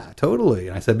 yeah, totally.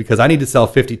 And I said, because I need to sell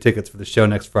 50 tickets for the show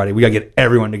next Friday. We got to get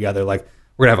everyone together. Like,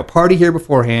 we're gonna have a party here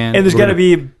beforehand, and there's not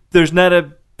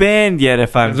a band yet.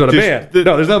 There's not a band.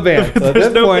 No, there's no band. So at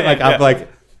this point, band,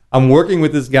 I'm working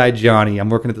with this guy Johnny. I'm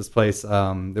working at this place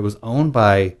that was owned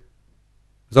by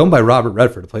Robert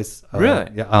Redford, a place really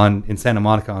in Santa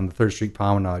Monica on the 3rd Street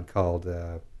Promenade called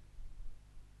what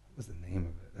was the name of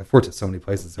it? I've worked at so many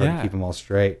places, it's hard to keep them all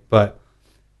straight. But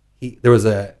there was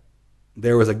a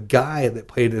guy that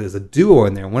played it as a duo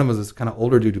in there. One of them was this kind of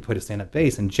older dude who played a stand-up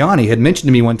bass. And Johnny had mentioned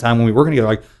to me one time when we were working together,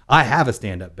 like, I have a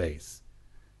stand-up bass,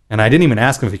 and I didn't even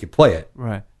ask him if he could play it.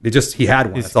 Right. He had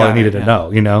one. That's all I needed to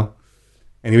know.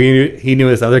 And he knew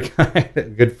this other guy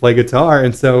that could play guitar,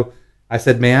 and so I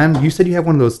said, man, you said you have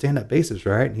one of those stand-up basses,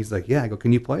 right? And he's like, yeah. I go,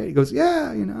 can you play it? He goes,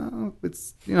 yeah,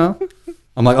 it's.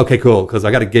 I'm like, okay, cool, because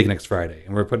I got a gig next Friday,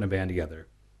 and we're putting a band together.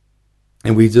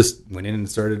 And we just went in and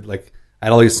started, like, I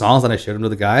had all these songs, and I showed them to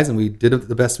the guys, and we did it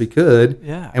the best we could.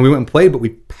 Yeah. And we went and played, but we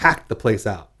packed the place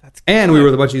out. And we were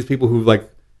with a bunch of these people who,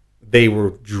 like, they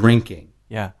were drinking.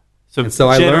 Yeah. So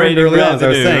I learned early on, as I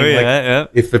was saying,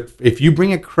 if you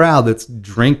bring a crowd that's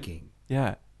drinking,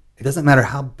 it doesn't matter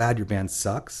how bad your band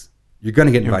sucks, you're going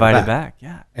to get invited back.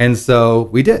 Yeah. And so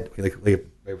we did. I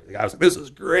was like, this is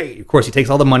great. Of course, he takes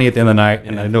all the money at the end of the night,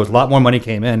 and I know a lot more money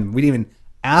came in. We didn't even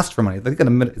ask for money. I think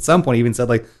at some point he even said,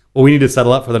 like, well, we need to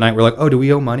settle up for the night. We're like, oh, do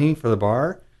we owe money for the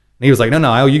bar? And he was like,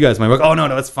 no, I owe you guys money. We're like, oh, no,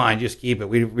 that's fine. Just keep it.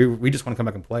 We just want to come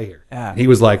back and play here. Yeah. And he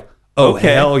was like, oh,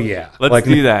 okay. Hell yeah. Let's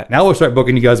do that. Now we'll start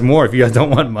booking you guys more if you guys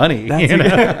don't want money.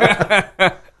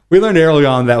 We learned early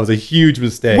on that was a huge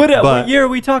mistake. What year are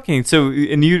we talking?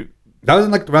 That was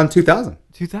in like around 2000.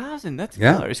 2000, that's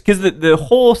killers. Because the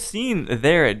whole scene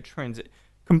there had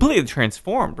completely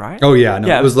transformed, right? Oh, yeah.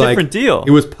 No, it was a different deal.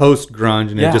 It was post-grunge,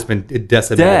 and it had just been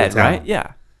decimated. Dead, right?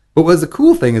 Yeah. But what was the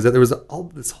cool thing is that there was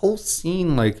this whole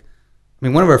scene, like,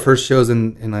 one of our first shows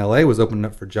in LA was opening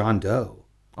up for John Doe.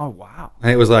 Oh, wow.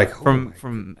 And it was like...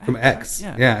 From X.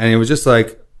 Yeah. Yeah, and it was just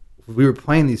like, we were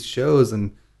playing these shows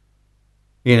and,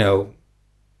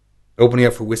 opening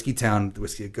up for Whiskey Town,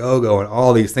 Whiskey A Go Go, and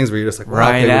all these things where you're just like,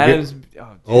 Ryan Adams,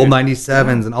 old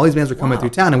 97s, and all these bands were coming through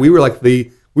town, and we were like the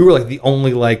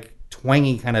only like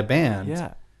twangy kind of band.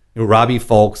 Yeah, Robbie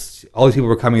Folks, all these people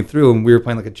were coming through, and we were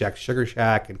playing like a Jack Sugar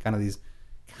Shack and kind of these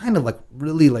like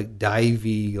really like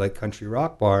divey like country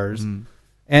rock bars.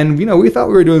 And we thought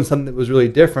we were doing something that was really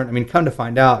different. Come to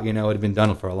find out, it had been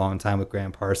done for a long time with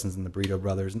Graham Parsons and the Burrito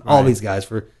Brothers and all these guys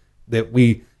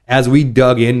as we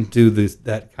dug into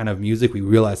that kind of music, we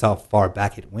realized how far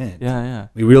back it went. Yeah.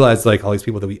 We realized like all these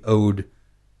people that we owed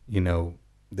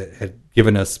that had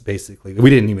given us basically, we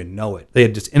didn't even know it. They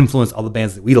had just influenced all the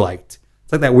bands that we liked.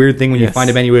 It's like that weird thing when you find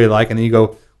a band you really like, and then you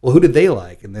go, well, who did they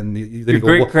like? And then you go,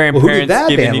 well, who did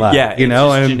that band like? Yeah, it's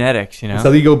just genetics, And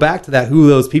so you go back to that, who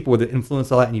those people were that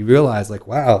influenced all that, and you realize, like,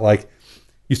 wow, like,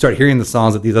 you start hearing the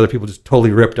songs that these other people just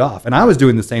totally ripped off. And I was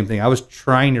doing the same thing. I was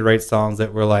trying to write songs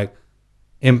that were like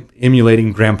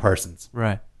emulating Graham Parsons.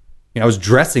 Right. I was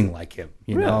dressing like him.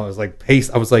 I was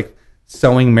like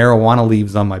sewing marijuana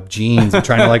leaves on my jeans and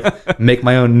trying to like make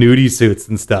my own nudie suits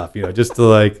and stuff, just to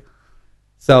like.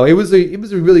 So it was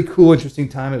a really cool, interesting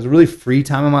time. It was a really free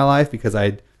time in my life because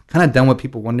I'd kind of done what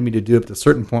people wanted me to do up to a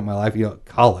certain point in my life.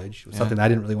 College was something I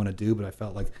didn't really want to do, but I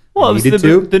felt like I needed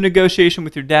to. The negotiation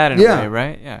with your dad in a way,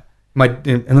 right? Yeah. Let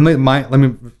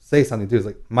me say something too. Is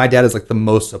like my dad is like the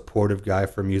most supportive guy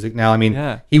for music now. I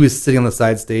mean, he was sitting on the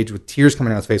side stage with tears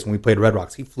coming down his face when we played Red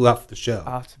Rocks. He flew out for the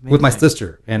show with my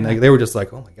sister, and they were just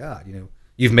like, "Oh my God,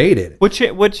 you've made it."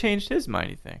 What changed his mind?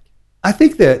 You think? I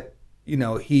think that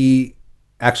he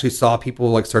actually saw people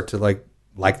like start to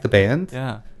like the band.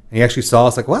 Yeah, and he actually saw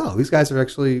us like, "Wow, these guys are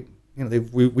actually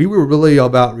we were really all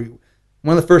about."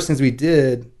 One of the first things we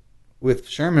did with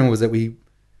Sherman was that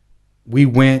we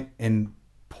went and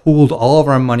pooled all of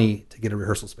our money to get a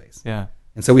rehearsal space. Yeah.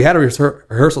 And so we had a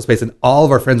rehearsal space, and all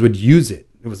of our friends would use it.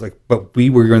 It was like, but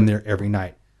we were in there every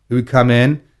night. We would come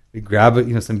in, we'd grab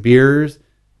some beers,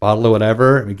 bottle of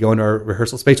whatever, and we'd go into our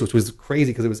rehearsal space, which was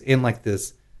crazy because it was in like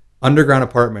this underground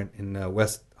apartment in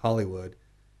West Hollywood.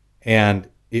 And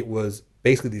it was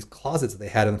basically these closets that they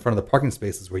had in front of the parking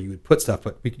spaces where you would put stuff,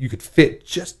 but you could fit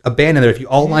just a band in there if you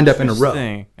all lined up in a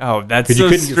row. Oh, that's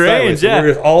so strange.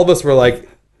 Yeah. So all of us were like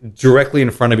directly in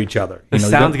front of each other. The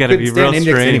sound's got to be real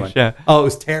strange. Yeah. Oh, it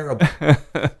was terrible.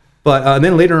 But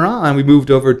then later on, we moved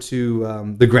over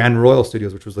to the Grand Royal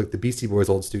Studios, which was like the Beastie Boys'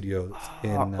 old studios.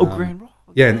 Grand Royal.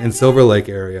 Yeah, in Silver Lake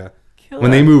area. Killer.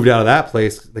 When they moved out of that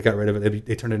place, they got rid of it.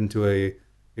 They turned it into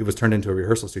it was turned into a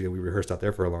rehearsal studio. We rehearsed out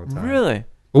there for a long time. Really?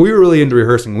 But we were really into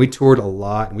rehearsing. We toured a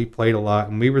lot and we played a lot,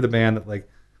 and we were the band that we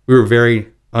were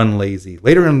very unlazy.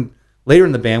 Later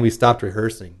in the band, we stopped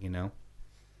rehearsing,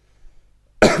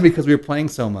 because we were playing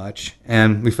so much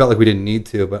and we felt like we didn't need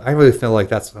to. But I really feel like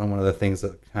that's one of the things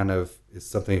that kind of is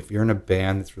something. If you're in a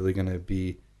band that's really going to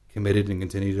be committed and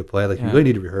continue to play, you really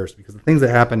need to rehearse, because the things that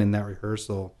happen in that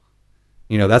rehearsal,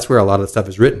 that's where a lot of the stuff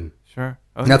is written. Sure.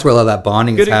 Okay. And that's where a lot of that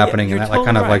bonding is happening, and that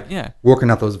totally working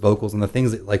out those vocals and the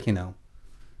things that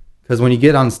because when you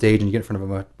get on stage and you get in front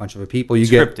of a bunch of people, you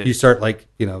start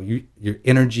your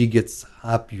energy gets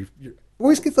up, your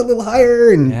voice gets a little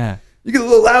higher, and you get a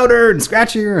little louder and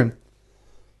scratchier. And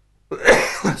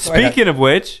Speaking of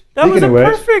which, that was a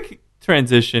perfect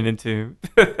transition into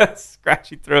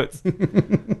scratchy throats.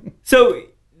 So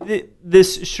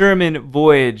this Sherman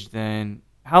voyage, then,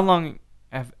 how long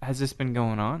has this been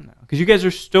going on now? Because you guys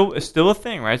are still a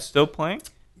thing, right? Still playing?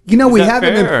 We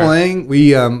haven't been playing.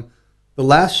 We the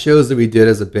last shows that we did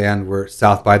as a band were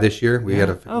South by this year. We had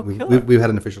we've had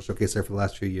an official showcase there for the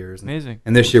last few years. Amazing.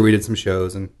 And this year we did some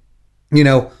shows. And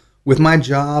with my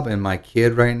job and my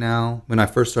kid right now, when I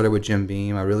first started with Jim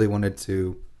Beam, I really wanted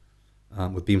to,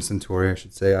 with Beam Centauri, I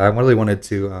should say, I really wanted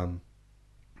to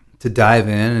dive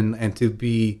in and to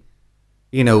be,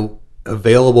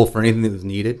 available for anything that was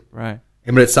needed. Right.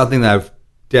 But it's something that I've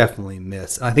definitely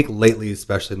missed. And I think lately,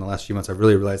 especially in the last few months, I've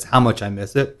really realized how much I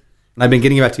miss it. And I've been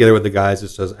getting back together with the guys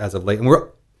just as of late, and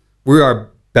we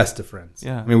are best of friends.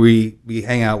 Yeah. I mean, we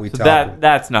hang out, we talk.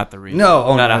 That's not the reason.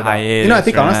 No, not a hiatus. I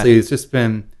think honestly, it's just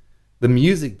been the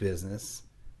music business.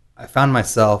 I found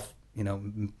myself,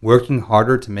 working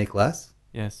harder to make less.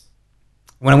 Yes.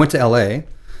 When I went to LA,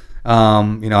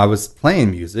 I was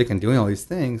playing music and doing all these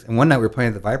things, and one night we were playing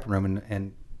at the Viper Room,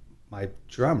 and my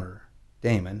drummer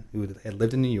Damon, who had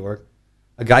lived in New York,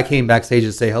 a guy came backstage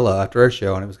to say hello after our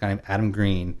show, and it was a guy named Adam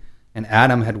Green. And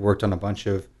Adam had worked on a bunch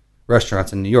of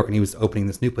restaurants in New York, and he was opening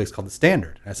this new place called The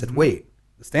Standard. And I said, wait,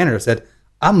 The Standard? I said,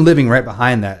 I'm living right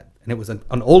behind that. And it was an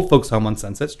old folks' home on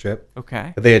Sunset Strip.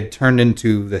 Okay. That they had turned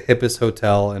into the hippest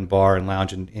hotel and bar and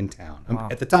lounge in town. Wow.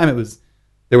 At the time,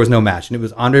 there was no match. And it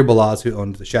was Andre Balaz who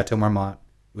owned the Chateau Marmont.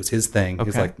 It was his thing.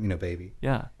 Okay. His baby.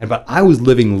 Yeah. But I was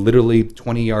living literally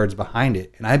 20 yards behind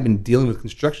it, and I had been dealing with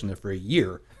construction there for a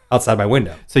year. Outside my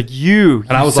window. It's like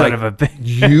and I was son like, of a bitch.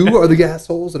 You are the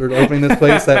assholes that are opening this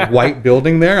place, that white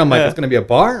building there. I'm like, it's going to be a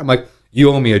bar? I'm like, you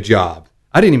owe me a job.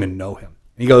 I didn't even know him.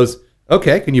 And he goes,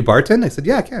 okay, can you bartend? I said,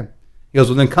 yeah, I can. He goes,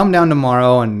 well, then come down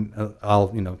tomorrow and I'll,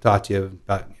 talk to you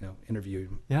about, interview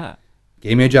you. Yeah.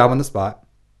 Gave me a job on the spot.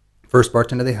 First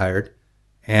bartender they hired.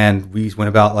 And we went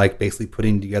about basically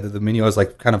putting together the menu. I was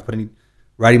kind of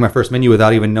writing my first menu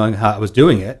without even knowing how I was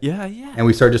doing it. Yeah, yeah. And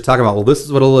we started just talking about, well, this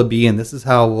is what it'll be, and this is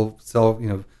how we'll sell,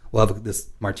 we'll have this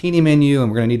martini menu,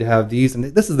 and we're going to need to have these. And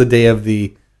this is the day of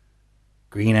the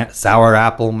sour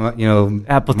apple,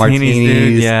 Appletinis, martinis,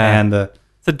 dude, yeah. and the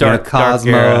It's a dark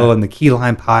Cosmo dark era. and the key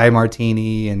lime pie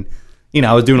martini. And,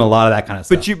 I was doing a lot of that kind of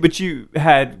stuff. But you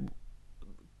had,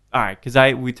 all right,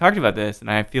 because we talked about this,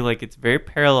 and I feel like it's a very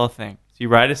parallel thing. So you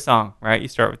write a song, right? You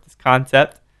start with this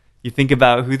concept. You think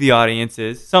about who the audience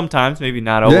is. Sometimes, maybe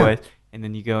not always. Yeah. And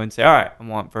then you go and say, all right, I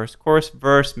want verse, chorus,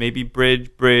 verse, maybe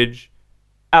bridge,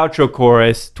 outro,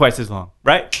 chorus, twice as long,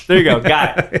 right? There you go.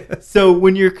 Got it. So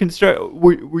when you're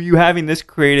were you having this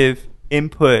creative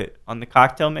input on the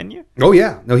cocktail menu? Oh,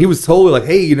 yeah. No, he was totally like,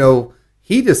 hey,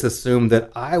 he just assumed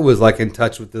that I was like in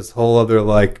touch with this whole other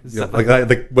like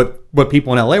what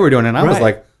people in LA were doing. And I was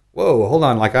like, whoa, hold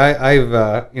on. Like I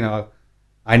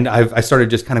started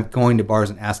just kind of going to bars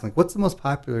and asking, like, what's the most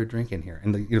popular drink in here?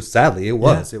 And sadly, it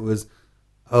was. Yeah. It was,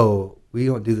 we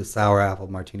don't do the sour apple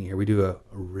martini here. We do a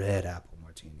red apple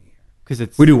martini here.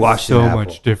 Because we do Washington apple.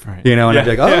 Much different. And I'd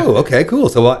be like, okay, cool.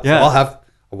 So I'll have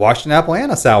a Washington apple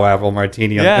and a sour apple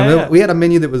martini. We had a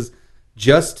menu that was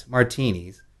just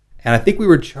martinis. And I think we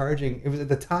were charging, it was at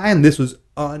the time, this was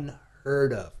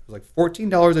unheard of. It was like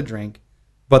 $14 a drink,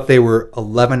 but they were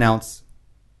 11-ounce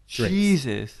drinks.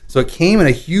 Jesus. So it came in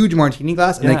a huge martini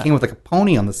glass, and it came with like a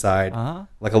pony on the side,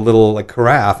 like a little like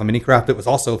carafe, a mini carafe that was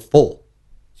also full.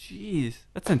 Jeez,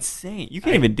 that's insane. You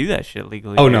can't even do that shit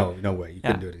legally. Oh, no way. You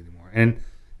couldn't do it anymore. And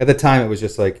at the time, it was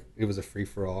just like, it was a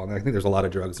free-for-all. And I think there's a lot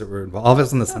of drugs that were involved. All of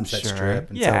us on the Sunset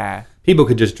Strip. And so people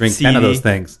could just drink 10 of those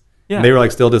things. Yeah. And they were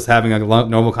like still just having a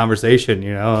normal conversation,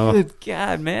 Good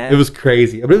God, man. It was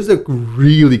crazy. But it was a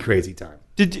really crazy time.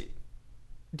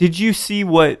 Did you see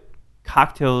what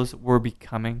cocktails were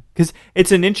becoming? Because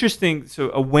it's an interesting,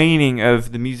 a waning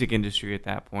of the music industry at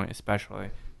that point,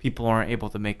 especially. People aren't able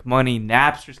to make money.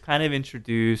 Napster's kind of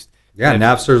introduced. Yeah,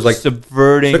 Napster's like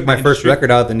subverting. Took my first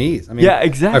record out of the knees. I mean, yeah,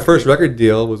 exactly. My first record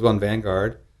deal was on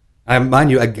Vanguard.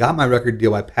 Mind you, I got my record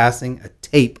deal by passing a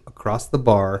tape across the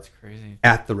bar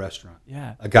at the restaurant.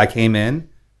 Yeah. A guy came in.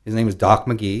 His name was Doc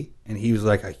McGee, and he was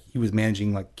like he was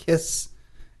managing like Kiss,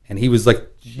 and he was like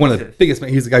one of the biggest.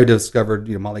 He was the guy who discovered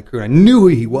Motley Crue. And I knew who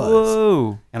he was.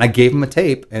 Whoa! And I gave him a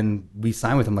tape, and we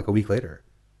signed with him like a week later.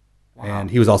 Wow.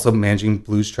 And he was also managing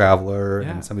Blues Traveler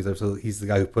and some of these. So he's the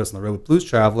guy who put us on the road with Blues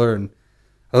Traveler, and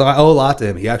I owe a lot to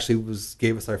him. He actually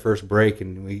gave us our first break,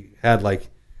 and we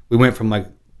went from like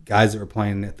guys that were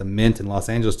playing at the Mint in Los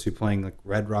Angeles to playing like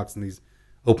Red Rocks and these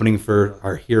opening for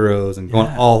our heroes and going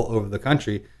all over the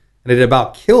country. And it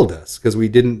about killed us because we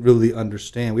didn't really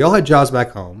understand. We all had jobs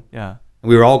back home. Yeah. And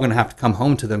we were all going to have to come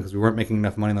home to them because we weren't making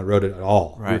enough money on the road at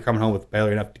all. Right. We were coming home with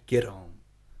barely enough to get home.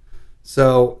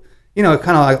 So, kind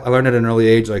of I learned at an early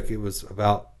age, like it was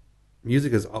about,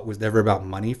 music was never about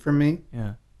money for me.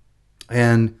 Yeah.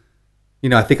 And,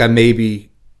 I think I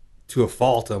maybe, to a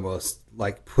fault almost,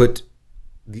 like put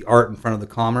the art in front of the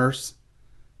commerce.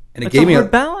 And it gave me a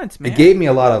balance, man. It gave me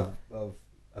a lot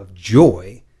of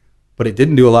joy, but it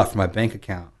didn't do a lot for my bank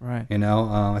account. Right.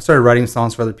 I started writing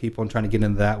songs for other people and trying to get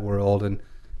into that world, and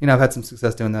I've had some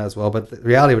success doing that as well. But the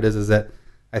reality of it is that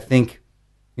I think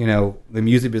the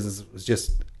music business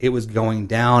was going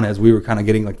down as we were kind of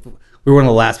getting like, we were one of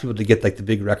the last people to get like the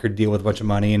big record deal with a bunch of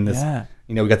money, and this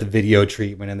we got the video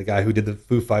treatment, and the guy who did the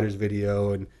Foo Fighters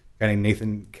video, and a guy named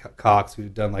Nathan Cox who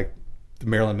had done like the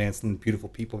Marilyn Manson Beautiful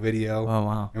People video. Oh,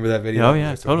 wow. Remember that video? Oh,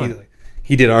 yeah, so totally.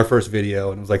 He did our first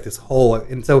video, and it was like this whole...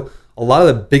 And so a lot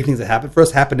of the big things that happened for us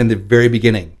happened in the very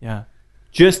beginning. Yeah.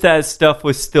 Just as stuff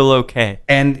was still okay.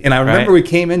 And I remember we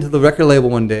came into the record label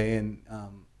one day, and a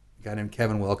guy named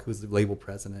Kevin Welk, who's the label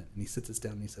president, and he sits us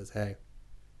down and he says, hey,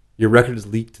 your record is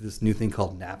leaked to this new thing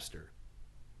called Napster.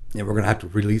 And we're going to have to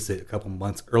release it a couple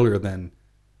months earlier than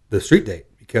the street date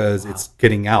because it's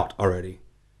getting out already,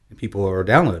 and people are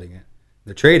downloading it.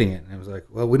 They're trading it. And I was like,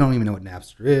 well, we don't even know what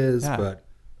Napster is, but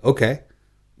okay.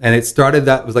 And it started,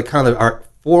 that was like kind of our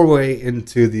foray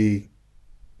into the,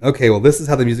 okay, well, this is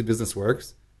how the music business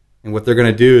works. And what they're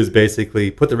going to do is basically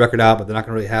put the record out, but they're not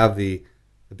going to really have the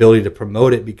ability to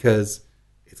promote it because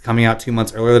it's coming out 2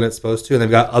 months earlier than it's supposed to. And they've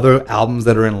got other albums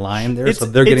that are in line there. So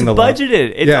they're getting the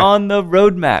budgeted. It's on the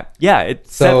roadmap. Yeah,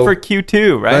 it's set for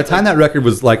Q2, right? By the time that record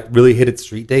was like really hit its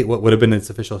street date, what would have been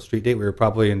its official street date, we were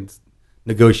probably in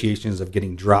negotiations of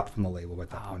getting dropped from the label by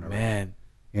that point. Man.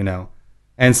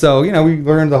 And so, we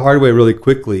learned the hard way really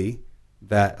quickly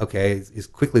that, okay, as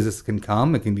quickly as this can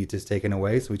come, it can be just taken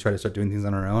away. So we try to start doing things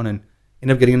on our own and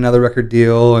end up getting another record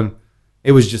deal. And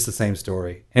it was just the same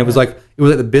story. And it was like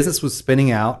the business was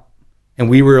spinning out, and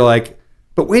we were like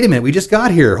but wait a minute, we just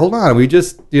got here. Hold on. We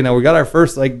just, we got our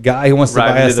first like guy who wants to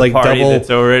buy us like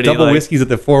double whiskeys at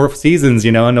the Four Seasons,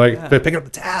 and they're picking up the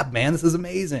tab, man. This is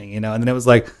amazing, And then it was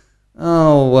like,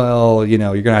 oh, well, you're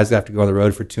going to have to go on the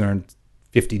road for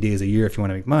 250 days a year if you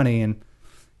want to make money. And,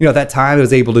 at that time I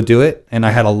was able to do it and I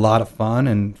had a lot of fun.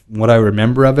 And what I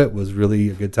remember of it was really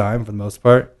a good time for the most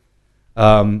part.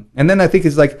 And then I think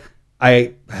it's like,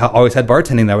 I always had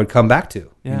bartending that I would come back to,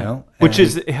 which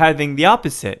is having the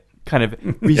opposite kind of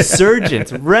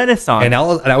resurgence, renaissance. And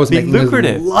I was making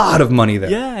lucrative. A lot of money there.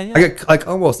 Yeah. I got like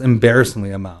almost embarrassingly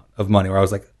amount of money where I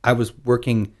was like, I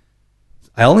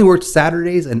only worked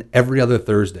Saturdays and every other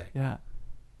Thursday. Yeah.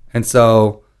 And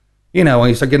so, when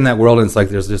you start getting in that world and it's like,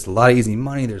 there's just a lot of easy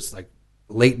money. There's like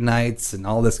late nights and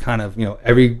all this kind of,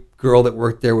 every girl that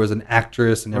worked there was an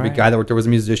actress and every guy that worked there was a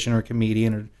musician or a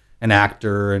comedian or an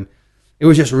actor. And it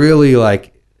was just really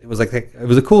like, it was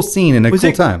a cool scene and a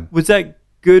cool time. Was that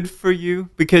good for you?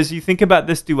 Because you think about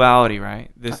this duality,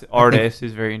 right? This artist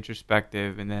who's very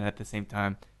introspective and then at the same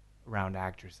time around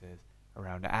actresses,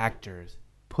 around actors,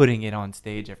 putting it on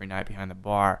stage every night behind the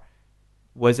bar.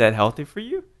 Was that healthy for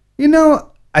you?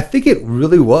 I think it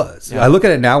really was. Yeah. I look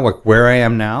at it now, like where I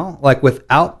am now, like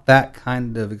without that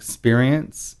kind of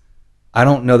experience, I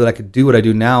don't know that I could do what I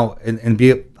do now and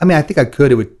be, I think I could.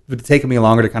 It would have taken me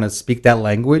longer to kind of speak that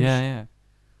language. Yeah.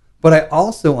 But I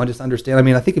also just understand,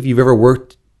 I think if you've ever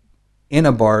worked in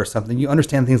a bar or something, you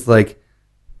understand things like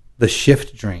the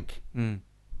shift drink,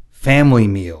 family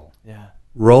meal,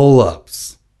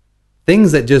 roll-ups,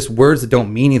 things that just words that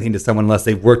don't mean anything to someone unless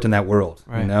they've worked in that world,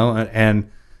 right.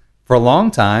 And for a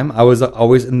long time, I was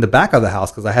always in the back of the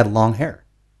house because I had long hair.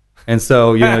 And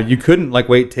so, you couldn't like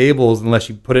wait tables unless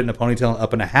you put it in a ponytail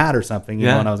up in a hat or something,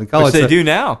 when I was in college. Which they do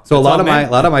now. So a lot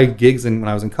of my gigs when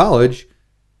I was in college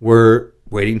were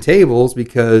waiting tables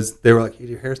because they were like, hey,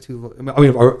 your hair's too long. I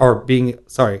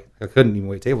couldn't even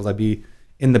wait tables. I'd be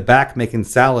in the back making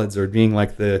salads or being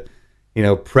like the,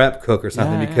 prep cook or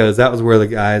something because that was where the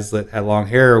guys that had long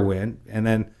hair went. And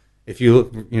then if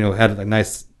you, had a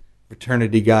nice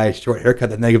fraternity guy, short haircut,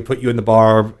 then they could put you in the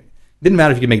bar. It didn't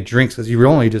matter if you could make drinks because you were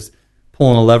only just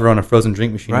pulling a lever on a frozen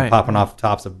drink machine and popping off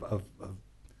tops of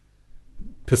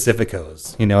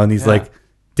Pacificos, and these like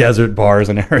desert bars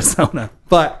in Arizona.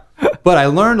 But I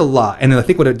learned a lot. And I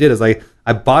think what it did is I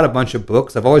bought a bunch of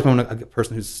books. I've always been a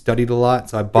person who's studied a lot.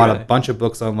 So I bought a bunch of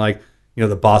books on like,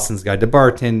 the Boston's Guide to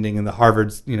Bartending and the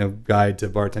Harvard's, Guide to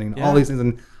Bartending, all these things.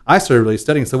 And I started really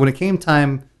studying. So when it came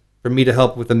time for me to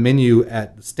help with the menu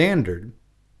at the Standard,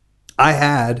 I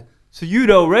had... So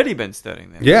you'd already been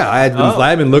studying that? Yeah, I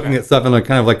had been looking at stuff and like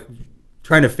kind of like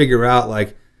trying to figure out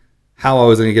like how I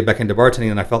was going to get back into bartending.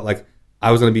 And I felt like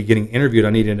I was going to be getting interviewed.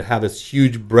 I needed to have this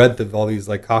huge breadth of all these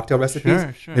like cocktail recipes.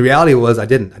 Sure. The reality was I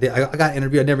didn't. I got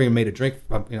interviewed. I never even made a drink.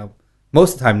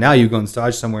 Most of the time now you go and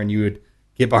stage somewhere and you would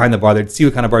get behind the bar. They'd see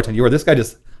what kind of bartender you were. This guy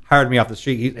just hired me off the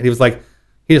street. He was like,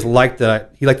 he just liked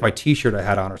he liked my T-shirt I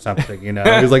had on or something. He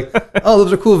was like, oh,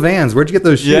 those are cool Vans. Where'd you get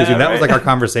those shoes? That was like our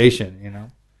conversation.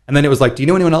 And then it was like, do you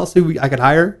know anyone else who I could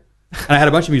hire? And I had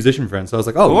a bunch of musician friends. So I was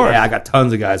like, oh, yeah, I got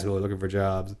tons of guys who were looking for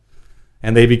jobs.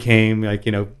 And they became like,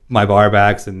 my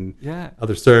barbacks and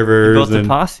other servers. You built a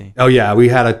posse. Oh, yeah. We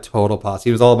had a total posse.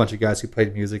 It was all a bunch of guys who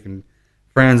played music and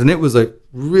friends. And it was a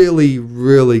really,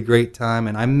 really great time.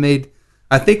 And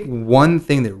I think one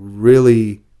thing that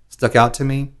really stuck out to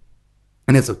me,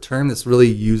 and it's a term that's really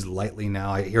used lightly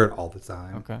now. I hear it all the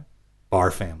time. Okay.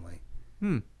 Bar family.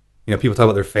 People talk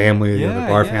about their family, their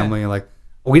bar family, and like,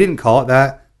 we didn't call it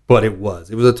that, but it was.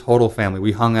 It was a total family.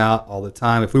 We hung out all the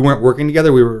time. If we weren't working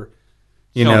together, we were,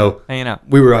 hanging out.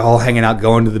 We were all hanging out,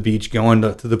 going to the beach, going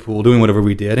to the pool, doing whatever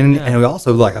we did, and we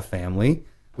also like a family.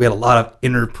 We had a lot of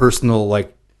interpersonal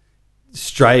like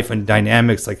strife and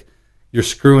dynamics. Like you're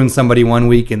screwing somebody one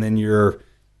week, and then you're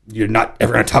not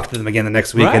ever going to talk to them again the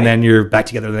next week, and then you're back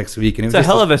together the next week. And it's a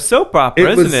hell of a soap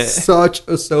opera, isn't it? It was such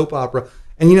a soap opera.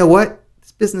 And you know what?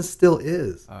 This business still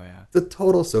is. Oh, yeah. It's a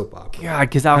total soap opera. God,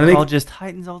 because alcohol just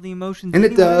heightens all the emotions. And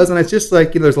it does. And it's just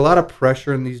like, there's a lot of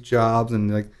pressure in these jobs.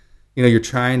 And like, you're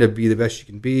trying to be the best you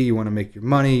can be. You want to make your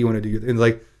money. You want to do your... And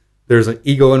like, there's an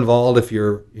ego involved if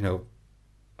you're,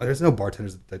 there's no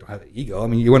bartenders that don't have an ego.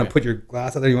 You want to put your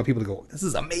glass out there. You want people to go, this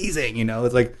is amazing.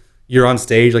 It's like you're on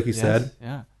stage, like you said.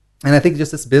 Yeah. And I think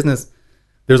just this business,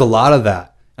 there's a lot of that.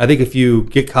 I think if you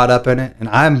get caught up in it, and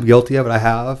I'm guilty of it, I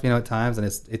have, at times, and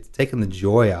it's taken the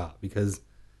joy out because,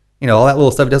 all that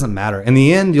little stuff doesn't matter. In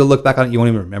the end, you'll look back on it, you won't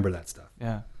even remember that stuff.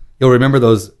 Yeah. You'll remember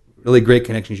those really great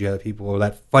connections you had with people, or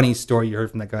that funny story you heard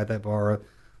from that guy at that bar, or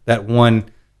that one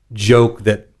joke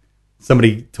that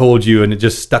somebody told you and it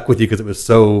just stuck with you because it was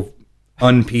so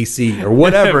un-PC or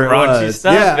whatever it was.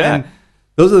 Stuff, yeah.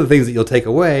 those are the things that you'll take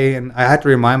away. And I have to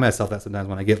remind myself that sometimes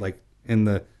when I get like in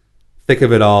the thick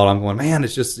of it all, I'm going, man,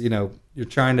 it's just, you're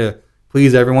trying to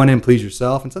please everyone and please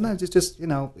yourself. And sometimes it's just,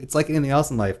 it's like anything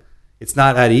else in life. It's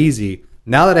not that easy.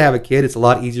 Now that I have a kid, it's a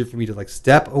lot easier for me to like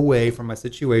step away from my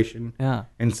situation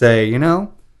and say,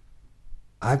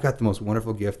 I've got the most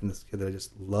wonderful gift in this kid that I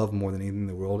just love more than anything in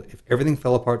the world. If everything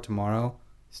fell apart tomorrow,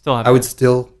 I would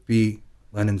still be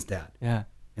Lennon's dad. Yeah.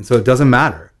 And so it doesn't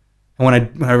matter. And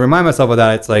when I remind myself of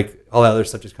that, it's like all that other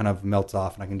stuff just kind of melts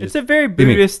off, and I can just. It's a very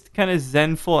Buddhist kind of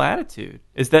Zenful attitude.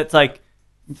 Is that's like,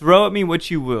 throw at me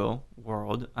what you will,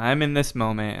 world. I'm in this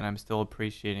moment, and I'm still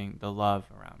appreciating the love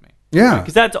around me. Yeah,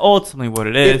 because that's ultimately what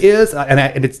it is. It is,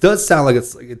 and it does sound like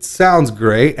it sounds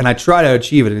great, and I try to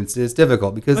achieve it, and it's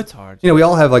difficult because it's hard. We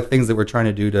all have like things that we're trying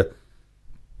to do to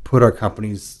put our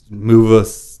companies, move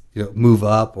us, move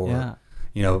up, or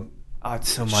it's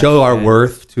so much, show our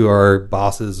worth to our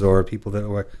bosses or people that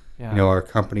work, our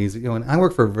companies. And I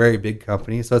work for a very big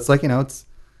company, so it's like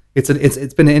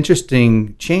it's been an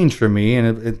interesting change for me,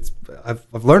 and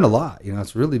I've learned a lot.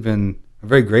 It's really been. I'm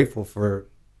very grateful for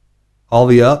all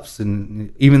the ups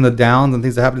and even the downs and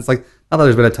things that happen. It's like not that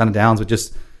there's been a ton of downs, but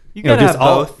just you gotta have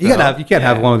both. You can't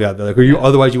have one without the other.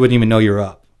 Otherwise, you wouldn't even know you're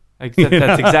up. That's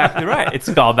exactly right. It's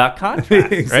all about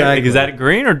contrast, exactly. Right? Like, is that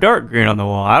green or dark green on the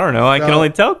wall? I don't know. I can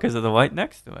only tell because of the white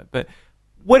next to it. But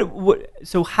what?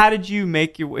 So how did you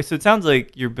make your way? So it sounds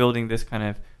like you're building this kind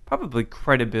of probably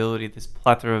credibility, this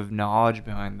plethora of knowledge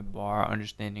behind the bar,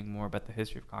 understanding more about the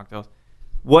history of cocktails.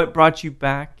 What brought you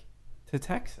back to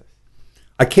Texas?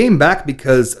 I came back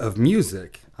because of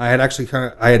music. I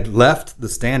had left the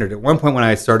Standard at one point when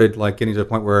I started like getting to the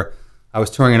point where I was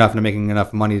touring enough and making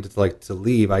enough money to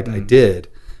leave. I did.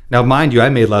 Now, mind you, I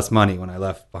made less money when I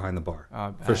left behind the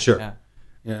bar, for sure.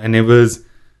 Yeah, and it was.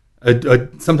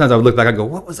 Sometimes I would look back and go,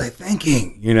 "What was I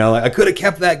thinking?" Like I could have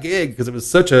kept that gig because it was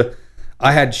such a.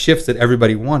 I had shifts that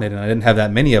everybody wanted, and I didn't have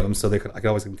that many of them, so I could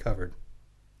always get covered.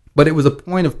 But it was a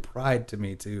point of pride to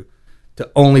me to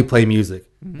only play music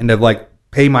and to like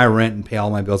pay my rent and pay all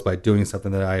my bills by doing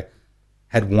something that I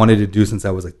had wanted to do since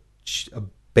I was a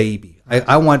baby. I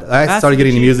started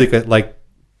getting into music at like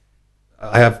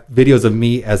I have videos of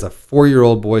me as a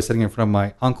 4-year-old boy sitting in front of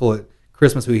my uncle at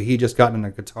Christmas who he just gotten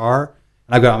a guitar,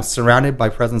 and I'm surrounded by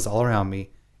presents all around me,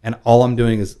 and all I'm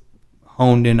doing is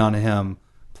honed in on him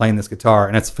playing this guitar.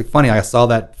 And it's funny, I saw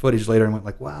that footage later and went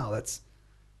like, wow,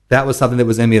 that was something that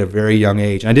was in me at a very young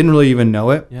age, and I didn't really even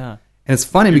know it. Yeah. And it's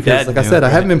funny because, like I said, I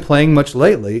haven't been playing much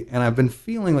lately, and I've been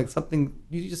feeling like something.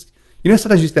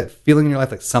 Sometimes you get that feeling in your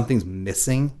life like something's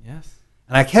missing. Yes.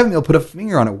 And I haven't been able to put a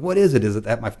finger on it. What is it? Is it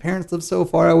that my parents live so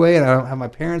far away and I don't have my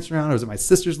parents around, or is it my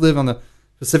sisters live on the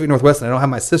Pacific Northwest and I don't have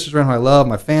my sisters around who I love,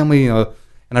 my family? And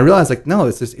I realized like no,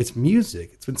 it's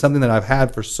music. It's been something that I've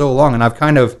had for so long, and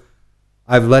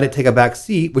I've let it take a back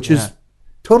seat, which is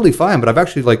totally fine. But I've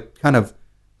actually like kind of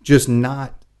just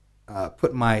not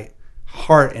put my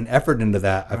heart and effort into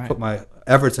that. I've put my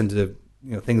efforts into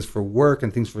things for work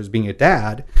and things for being a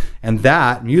dad, and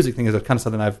that music thing is kind of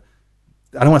something I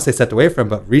don't want to say stepped away from,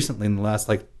 but recently in the last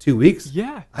like 2 weeks,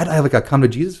 I have like a come to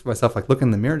Jesus for myself, like looking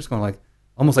in the mirror, just going like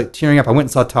almost like tearing up. I went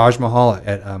and saw Taj Mahal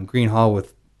at Green Hall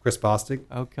with Chris Bostic.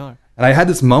 Oh, killer! And I had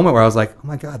this moment where I was like, oh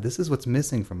my God, this is what's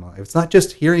missing from my life. It's not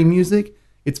just hearing music;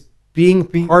 it's being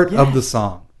part of the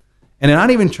song, and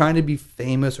not even trying to be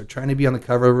famous or trying to be on the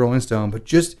cover of Rolling Stone, but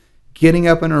just getting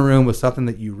up in a room with something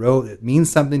that you wrote that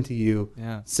means something to you,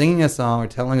 singing a song or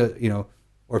telling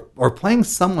or playing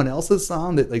someone else's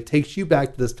song that like takes you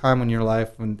back to this time in your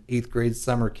life, when 8th grade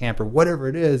summer camp or whatever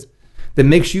it is, that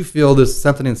makes you feel there's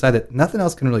something inside that nothing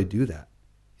else can really do that.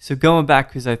 So going back,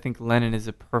 because I think Lennon is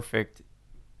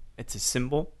it's a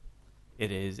symbol.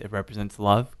 It represents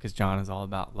love, because John is all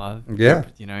about love. Yeah.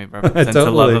 He represents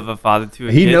the love of a father to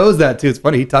a kid. He knows that too. It's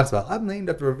funny. He talks about, I'm named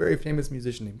after a very famous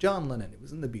musician named John Lennon. It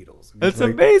was in the Beatles. That's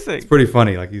like, amazing. It's pretty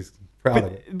funny. Like he's proud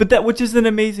of it. But that, which is an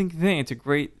amazing thing. It's a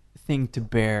great thing to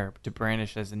bear, to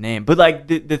brandish as a name. But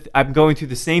like I'm going through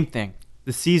the same thing.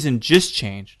 The season just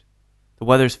changed. The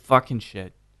weather's fucking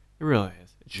shit. It really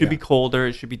is. It should be colder.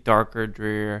 It should be darker,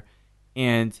 drearier.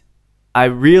 And I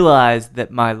realized that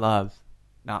my love,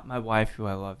 not my wife who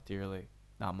I love dearly,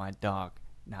 not my dog,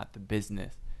 not the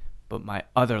business, but my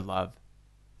other love,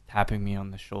 tapping me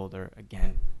on the shoulder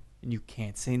again. And you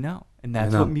can't say no. And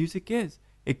that's what music is.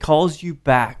 It calls you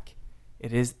back.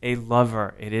 It is a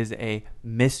lover. It is a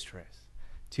mistress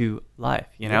to life,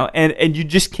 And you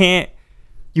just can't.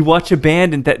 You watch a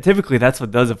band, and typically that's what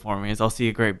does it for me, is I'll see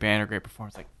a great band or great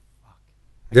performance, like, fuck,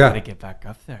 I got to get back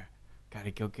up there. Got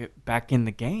to go get back in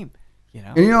the game,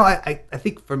 And I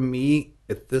think for me,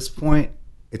 at this point,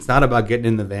 it's not about getting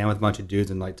in the van with a bunch of dudes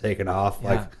and like taking off, Yeah.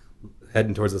 like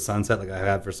heading towards the sunset like I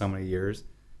had for so many years.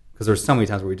 Because there were so many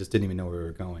times where we just didn't even know where we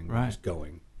were going. We were Right. just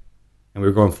going. And we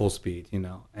were going full speed, you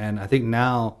know. And I think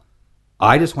now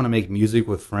I just want to make music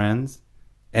with friends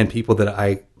and people that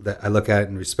I look at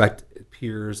and respect,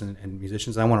 peers and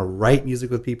musicians. I want to write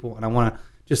music with people, and I want to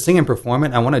just sing and perform it.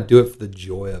 And I want to do it for the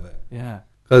joy of it. Yeah.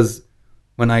 Because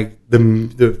when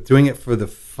the doing it for the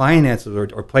finances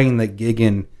or playing the gig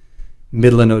in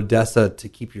Midland, Odessa to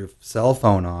keep your cell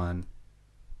phone on,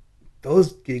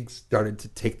 those gigs started to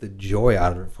take the joy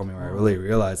out of it for me. Where I really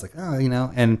realized, like, oh, you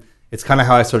know, and it's kind of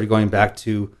how I started going back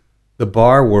to the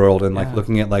bar world and like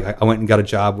looking at like I went and got a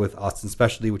job with Austin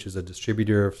Specialty, which is a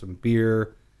distributor of some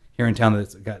beer here in town.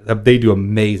 They do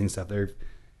amazing stuff.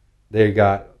 They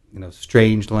got, you know,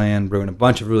 Strangeland Brewing, a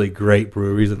bunch of really great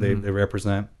breweries that they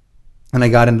represent. And I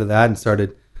got into that and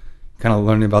started kind of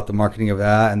learning about the marketing of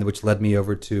that, and which led me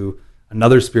over to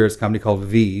another spirits company called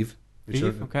Vive.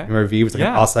 Vive, okay. Remember Vive? It's like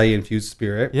an acai infused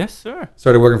spirit. Yes, sir.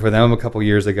 Started working for them a couple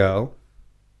years ago.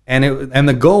 And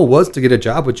the goal was to get a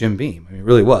job with Jim Beam. I mean, it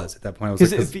really was at that point. I was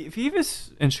Because Vive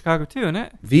is in Chicago too, isn't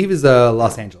it? Vive is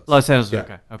Los Angeles. Los Angeles.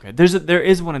 Yeah. Okay. There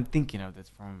is one I'm thinking of that's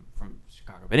from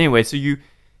Chicago. But anyway, so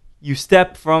you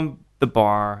step from the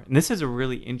bar, and this is a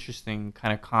really interesting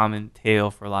kind of common tale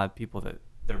for a lot of people that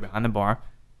they're behind the bar,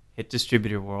 hit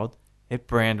distributor world, hit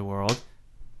brand world.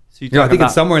 So I think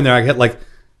it's somewhere in there. I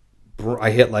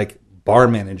hit like bar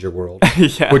manager world,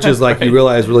 yeah, which is like right. you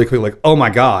realize really quick, like, oh my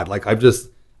god, like I just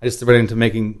went into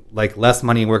making like less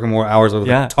money and working more hours with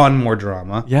a ton more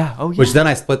drama. Yeah. Oh yeah. Which then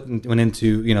I went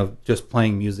into, you know, just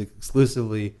playing music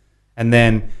exclusively, and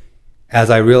then as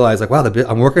I realized, like, wow,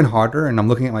 I'm working harder, and I'm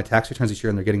looking at my tax returns each year,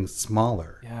 and they're getting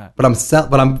smaller. Yeah. But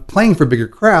I'm playing for bigger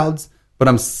crowds, but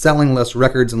I'm selling less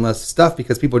records and less stuff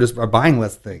because people just are buying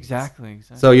less things. Exactly.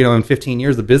 So, you know, in 15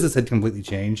 years, the business had completely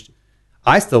changed.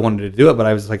 I still wanted to do it, but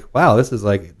I was like, wow, this is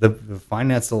like the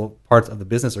financial parts of the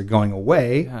business are going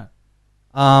away. Yeah.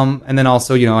 And then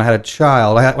also, you know, I had a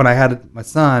child. When I had my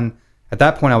son, at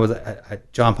that point,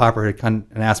 John Popper had come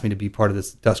and asked me to be part of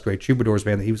this Dusk Gray Troubadours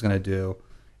band that he was going to do.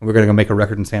 And we were going to go make a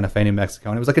record in Santa Fe, New Mexico.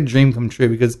 And it was like a dream come true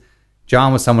because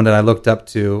John was someone that I looked up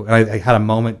to. And I had a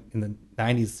moment in the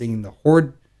 90s singing the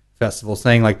Horde Festival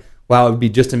saying, like, wow, it would be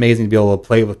just amazing to be able to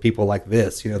play with people like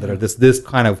this, you know, that are this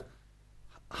kind of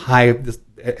high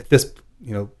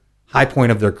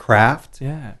point of their craft.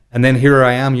 Yeah. And then here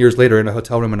I am years later in a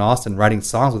hotel room in Austin writing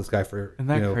songs with this guy for Isn't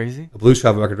that crazy? a blues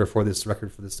travel record for this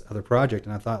other project.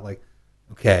 And I thought, like,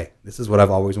 okay, this is what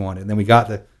I've always wanted. And then we got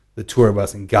the tour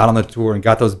bus and got on the tour and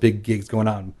got those big gigs going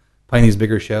out and playing these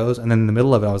bigger shows. And then in the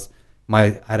middle of it,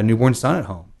 I had a newborn son at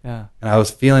home. Yeah. And I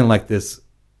was feeling like this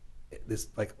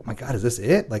like, oh my God, is this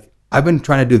it? Like, I've been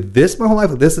trying to do this my whole life.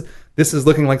 This is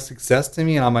looking like success to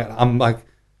me. And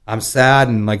I'm sad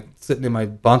and like sitting in my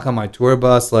bunk on my tour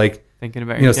bus, like Thinking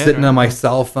about your kid, sitting on my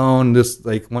cell phone, just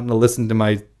like wanting to listen to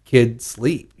my kid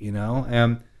sleep, you know.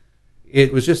 And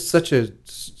it was just such a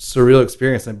surreal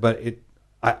experience. But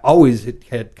I always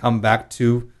had come back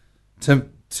to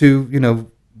you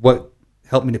know what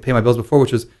helped me to pay my bills before,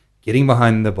 which was getting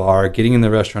behind the bar, getting in the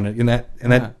restaurant, in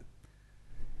that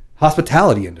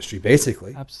hospitality industry,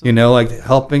 basically. Absolutely. You know, like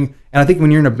helping. And I think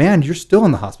when you're in a band, you're still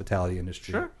in the hospitality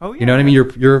industry. Sure. Oh yeah. You know what I mean?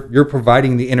 You're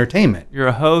providing the entertainment. You're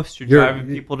a host. You're driving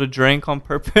people to drink on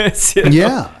purpose. You know?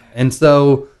 Yeah. And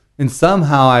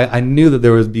somehow I knew that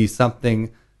there would be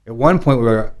something. At one point we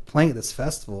were playing at this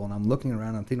festival, and I'm looking around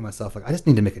and I'm thinking to myself, like, I just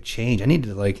need to make a change. I need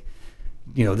to, like,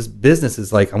 you know, this business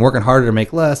is like, I'm working harder to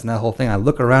make less, and that whole thing. I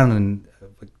look around, and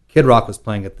Kid Rock was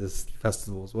playing at this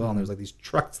festival as well, and there was like these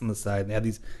trucks on the side, and they had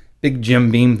these big Jim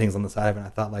Beam things on the side of it. And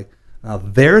I thought, like, now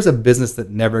there's a business that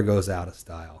never goes out of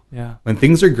style. Yeah. When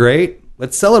things are great,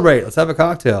 let's celebrate. Let's have a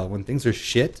cocktail. When things are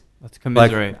shit, let's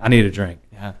commiserate. Like, I need a drink.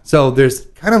 Yeah. So there's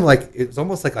kind of like, it's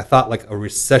almost like I thought like a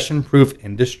recession-proof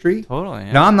industry. Totally.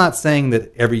 Yeah. Now, I'm not saying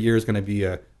that every year is going to be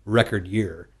a record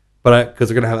year, but because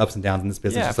they're going to have ups and downs in this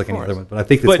business, just like any other one. But I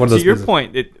think it's one of those. To your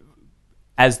point,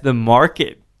 as the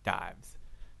market dives,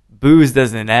 booze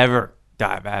doesn't ever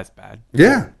dive as bad.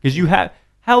 Yeah. Because you have.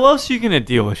 How else are you going to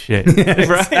deal with shit? Yeah, right?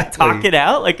 exactly. Talk it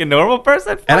out like a normal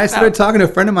person? And I started talking to a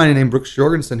friend of mine named Brooks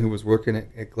Jorgensen, who was working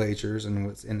at Glazers,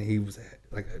 and he was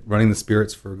like running the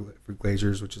spirits for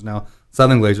Glazers, which is now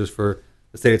Southern Glazers for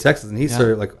the state of Texas. And he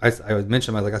started, like, I would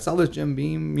mention, I saw this Jim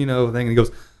Beam, you know, thing. And he goes,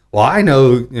 well, I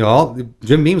know, you know,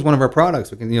 Jim Beam's one of our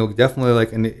products. We can, you know, definitely,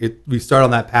 like, and we start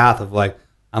on that path of, like,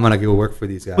 I'm going to go work for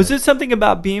these guys. Was it something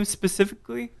about Beam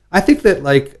specifically? I think that,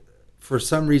 like, for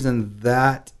some reason,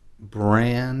 that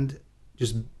brand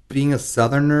just being a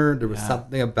Southerner, there was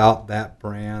something about that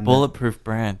brand. Bulletproof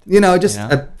brand.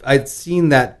 I'd seen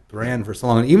that brand for so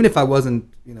long. And even if I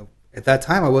wasn't, at that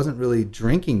time, I wasn't really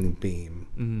drinking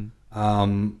Beam.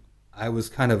 Mm-hmm. I was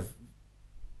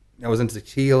into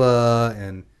tequila,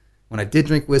 and when I did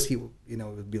drink whiskey, it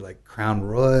would be like Crown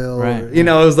Royal. Right. It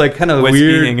was like kind of whiskey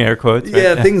weird. in air quotes. Right?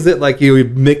 Yeah, things that like you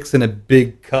would mix in a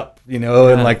big cup,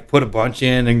 and like put a bunch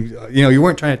in, and you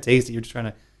weren't trying to taste it, you're just trying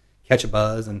to catch a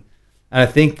buzz. And I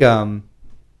think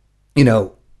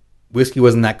whiskey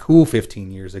wasn't that cool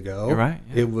 15 years ago. You're right.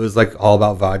 Yeah. It was like all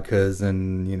about vodkas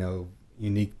and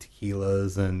unique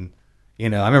tequilas, and I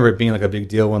remember it being like a big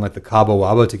deal when like the Cabo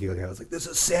Wabo tequila came out. I was like, this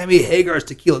is Sammy Hagar's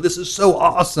tequila. This is so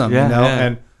awesome.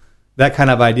 And that kind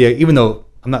of idea, even though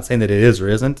I'm not saying that it is or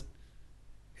isn't,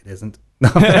 it isn't. No,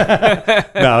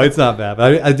 it's not bad.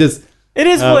 But I just it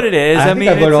is what it is. I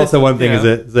think I've learned also one thing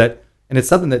is that, and it's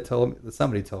something that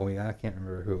somebody told me. I can't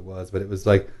remember who it was, but it was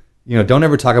like, don't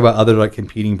ever talk about other like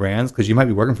competing brands because you might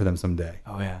be working for them someday.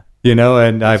 Oh yeah.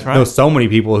 And I know so many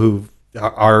people who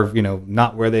are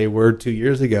not where they were 2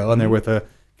 years ago, and they're with a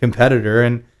competitor,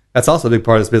 and that's also a big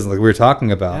part of this business, like we were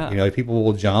talking about. People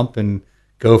will jump and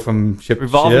go from ship to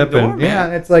ship, and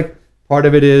it's like part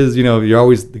of it is you're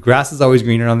always, the grass is always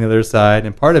greener on the other side,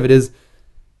 and part of it is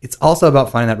it's also about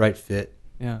finding that right fit.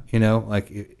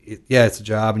 It's a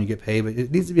job and you get paid, but it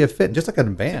needs to be a fit, just like a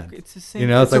band. It's the same.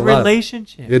 It's a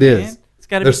relationship. It is. It's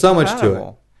got to be. There's so much to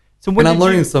it. So I'm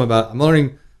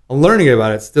learning I'm learning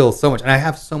about it still so much, and I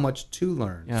have so much to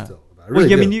learn still about it.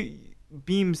 I really do.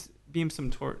 Beam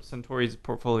Suntory's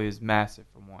portfolio is massive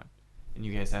for one, and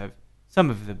you guys have some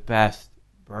of the best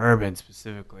bourbon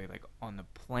specifically like on the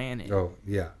planet. Oh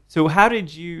yeah. So how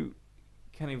did you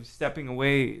kind of stepping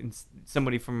away, and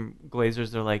somebody from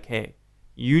Glazers, they're like, hey,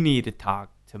 you need to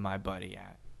talk to my buddy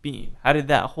at Beam. How did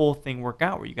that whole thing work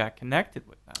out where you got connected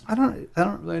with them? I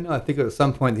don't really know. I think at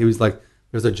some point he was like,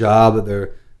 there's a job that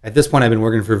they're, at this point I've been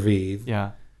working for Vive.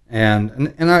 Yeah.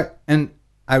 And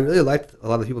I really liked a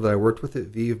lot of the people that I worked with at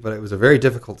Vive, but it was a very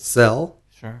difficult sell.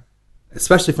 Sure.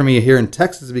 Especially for me here in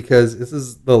Texas, because this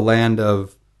is the land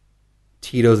of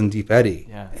Tito's and Deep Eddy.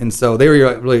 Yeah. And so they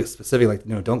were really specific,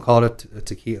 like, don't call it a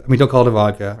tequila. I mean, don't call it a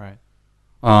vodka.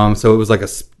 Right. So it was like a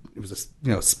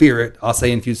spirit, I'll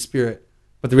say infused spirit.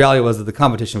 But the reality was that the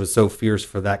competition was so fierce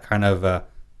for that kind of a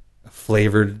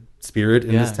flavored spirit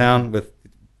in this town.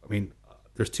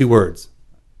 There's two words: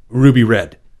 Ruby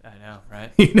Red. I know,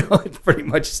 right? It pretty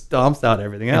much stomps out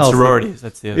everything else. Sororities,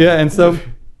 that's the other. Yeah, and so,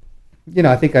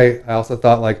 I think I also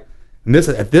thought like,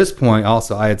 at this point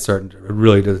also I had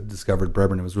really discovered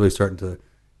bourbon and was really starting to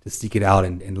seek it out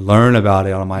and learn about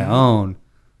it on my own,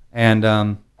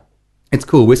 and it's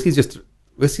cool. Whiskey's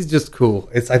just cool.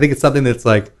 I think it's something that's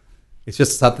like, it's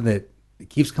just something that it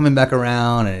keeps coming back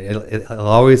around, and it'll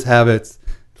always have its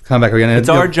come back again. It's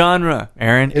our genre,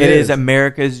 Aaron. It is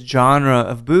America's genre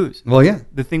of booze. Well, yeah,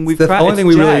 the thing we've the only thing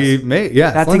we really made.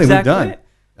 Yeah, that's the only exactly thing we've done.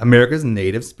 America's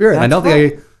native spirit. I don't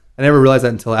think I never realized that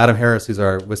until Adam Harris, who's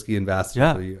our whiskey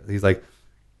ambassador. Yeah.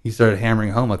 He started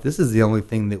hammering home like, this is the only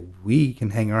thing that we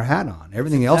can hang our hat on.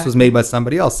 Everything else was made by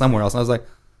somebody else somewhere else. And I was like,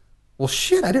 well,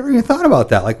 shit, I never even thought about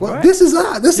that. Like, well, this is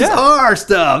our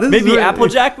stuff. Maybe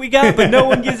Applejack we got, but no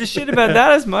one gives a shit about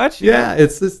that as much. Yeah,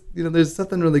 it's just, there's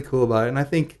something really cool about it. And I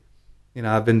think,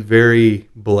 I've been very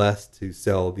blessed to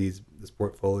sell this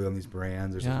portfolio and these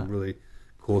brands. There's some really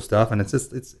cool stuff. And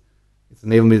it's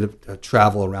enabled me to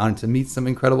travel around and to meet some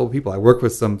incredible people. I work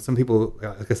with some people.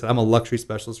 Like I said, I'm a luxury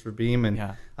specialist for Beam,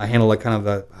 and I handle like kind of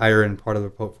the higher end part of the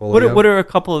portfolio. What are a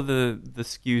couple of the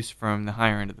SKUs from the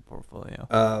higher end of the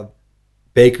portfolio?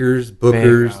 Bakers,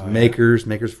 Bookers,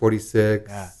 Makers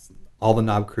 46, all the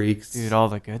Knob Creeks. Dude, all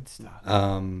the good stuff.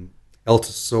 El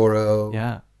Tesoro.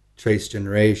 Yeah. Trace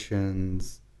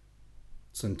Generations,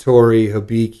 Suntory,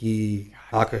 Hibiki,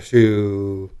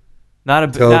 Hakashu,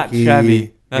 not Toki,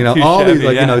 shabby. Not all shabby,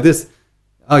 these this.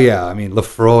 Oh yeah, I mean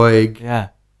Lafroig. Yeah.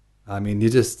 I mean,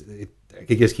 I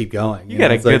could just keep going. You got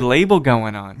a good label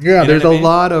going on. Yeah, there's a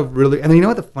lot of really, and you know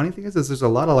what the funny thing is there's a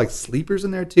lot of like sleepers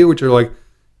in there too, which are like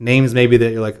names maybe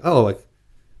that you're like, oh, like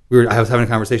I was having a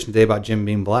conversation today about Jim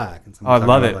Beam Black, and I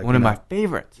love it. Like, one of my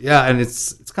favorites. Yeah, and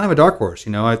it's kind of a dark horse.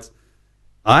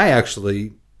 I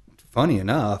actually, funny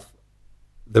enough,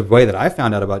 the way that I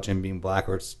found out about Jim Beam Black,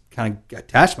 or it's kind of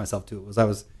attached myself to it, was I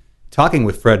was talking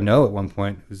with Fred Noe at one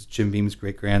point, who's Jim Beam's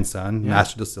great grandson,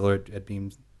 master distiller at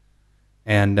Beam's,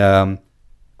 and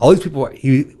all these people.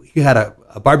 He had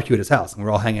a barbecue at his house, and we're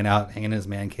all hanging in his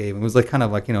man cave. And it was like kind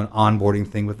of like an onboarding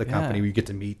thing with the company where you get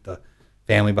to meet the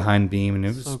family behind Beam, and it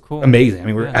was so cool. Amazing. I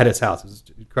mean, we're at his house; it was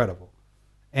incredible,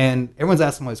 and everyone's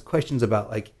asking all these questions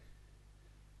about like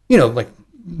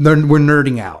we're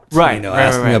nerding out, Right, right,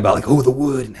 asking right. about like, oh, the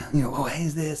wood, and oh, hey,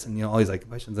 is this, and all these like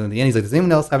questions. And at the end, he's like, does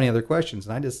anyone else have any other questions?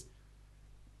 And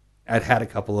I'd had a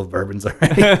couple of bourbons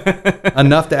already,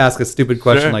 enough to ask a stupid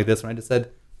question Sure. like this. And I just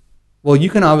said, well, you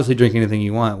can obviously drink anything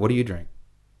you want. What do you drink?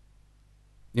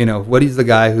 What is the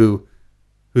guy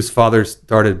whose father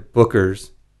started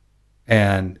Booker's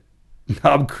and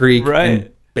Knob Creek Right.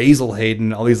 and Basil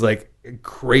Hayden, all these like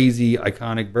crazy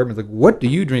iconic bourbons. Like, what do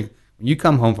you drink when you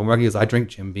come home from work? He goes, I drink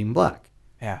Jim Beam Black.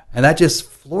 Yeah. And that just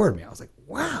floored me. I was like,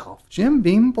 wow, Jim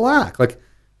Beam Black. Like,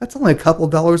 that's only a couple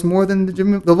 $dollars more than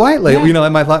the white label. Yeah.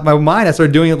 In my mind, I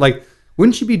started doing it like,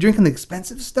 wouldn't you be drinking the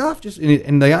expensive stuff?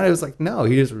 And the guy was like, no,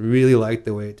 he just really liked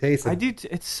the way it tasted. I do.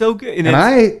 It's so good. And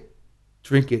I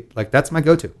drink it like that's my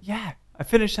go-to. Yeah. I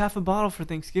finished half a bottle for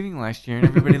Thanksgiving last year, and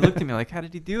everybody looked at me like, how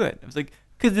did he do it? I was like,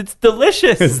 because it's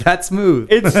delicious. Is that smooth?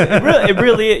 It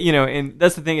really, and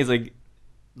that's the thing is like,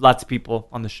 lots of people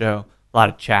on the show, a lot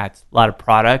of chats, a lot of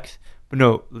products, but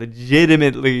no,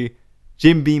 legitimately,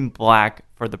 Jim Beam Black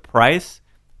for the price.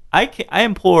 I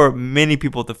implore many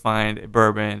people to find a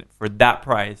bourbon for that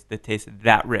price that tastes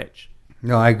that rich.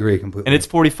 No, I agree completely. And it's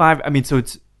 45. I mean, so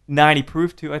it's 90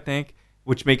 proof too, I think,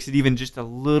 which makes it even just a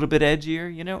little bit edgier,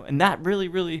 and that really,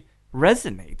 really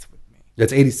resonates with me.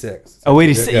 It's 86. Oh,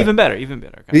 86, Yeah. even better.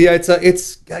 Okay. Yeah, it's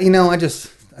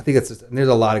I think there's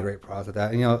a lot of great products with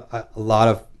that. A lot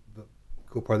of the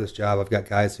cool part of this job. I've got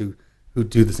guys who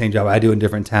do the same job I do in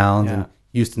different towns, Yeah. in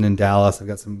Houston and Dallas. I've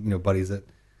got some buddies that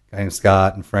guy named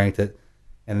Scott and Frank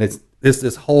and it's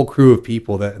this whole crew of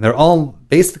people and they're all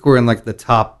basically we're in like the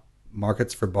top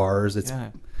markets for bars. It's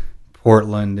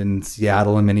Portland and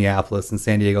Seattle and Minneapolis and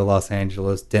San Diego, Los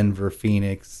Angeles, Denver,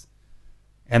 Phoenix.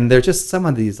 And they're just some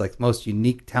of these like most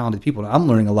unique, talented people. And I'm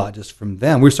learning a lot just from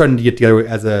them. We're starting to get together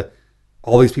as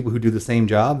all these people who do the same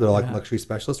job. They're like luxury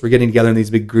specialists. We're getting together in these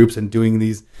big groups and doing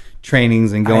these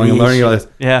trainings and going and learning all this.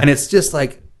 Yeah. And it's just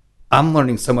like I'm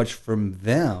learning so much from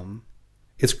them.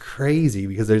 It's crazy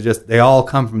because they all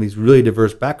come from these really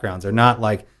diverse backgrounds. They're not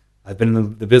like I've been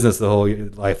in the business the whole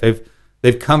life.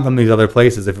 They've come from these other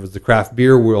places. If it was the craft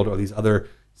beer world or these other,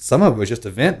 some of it was just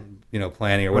event,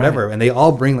 planning or whatever. Right. And they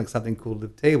all bring like something cool to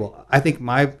the table. I think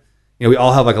we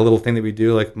all have like a little thing that we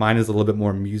do. Like mine is a little bit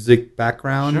more music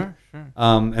background. Sure.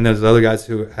 And there's other guys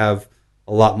who have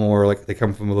a lot more, like they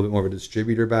come from a little bit more of a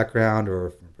distributor background or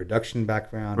from a production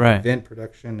background, Right. event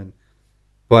production.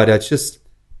 But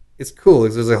it's cool.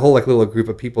 There's a whole like little group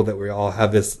of people that we all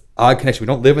have this odd connection. We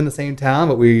don't live in the same town,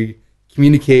 but we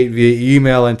communicate via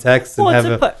email and text and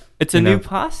Well, it's a new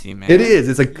posse, man. It is.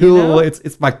 It's a cool.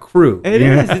 It's my crew. It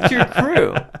is. It's your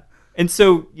crew. And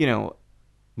so,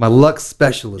 my luck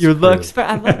specialist. your crew.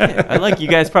 I like it. I like you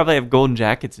guys probably have golden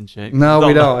jackets and shit. No,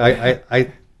 we don't.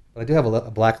 I do have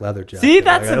a black leather jacket. See,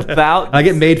 that's about. I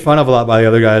get made fun of a lot by the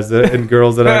other guys and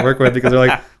girls that I work with because they're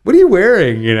like, "What are you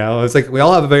wearing?" It's like we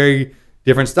all have a very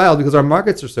different style because our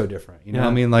markets are so different. Yeah.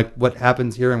 I mean, like what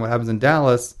happens here and what happens in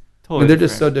Dallas. Totally they're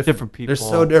just so different. different. Different people. They're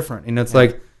so different. It's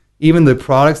like even the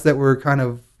products that we're kind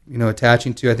of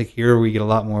attaching to. I think here we get a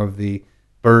lot more of the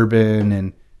bourbon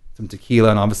and some tequila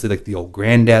and obviously like the old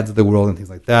granddads of the world and things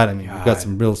like that. I mean, we've got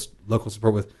some real local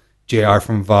support with JR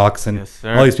from Vox and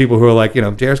all these people who are like,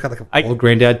 JR's got like an old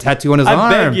granddad tattoo on his arm.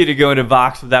 I beg you to go into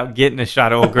Vox without getting a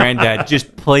shot of old granddad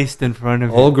just placed in front of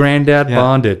you. Old granddad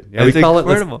bonded. Yeah, That's we call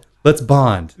incredible. it let's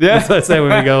bond. Yeah. That's what I say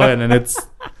when we go in, and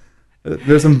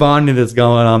there's some bonding that's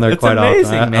going on there It's quite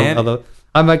amazing, often. man. Although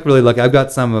I'm like really lucky. I've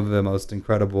got some of the most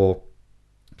incredible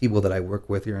people that I work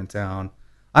with here in town.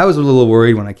 I was a little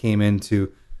worried when I came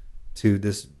into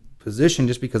this position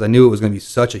just because I knew it was going to be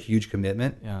such a huge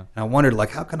commitment. Yeah. And I wondered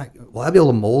like, will I be able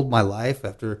to mold my life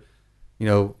after,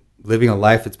 living a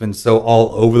life that's been so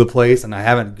all over the place and I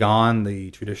haven't gone the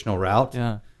traditional route.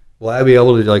 Yeah. Will I be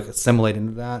able to like assimilate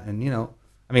into that? And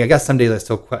I guess some days I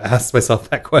still ask myself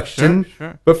that question.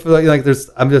 Sure. But for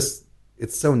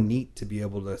it's so neat to be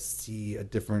able to see a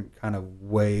different kind of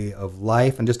way of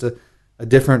life and just a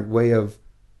different way of,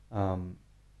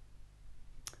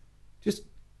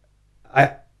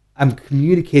 I'm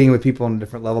communicating with people on a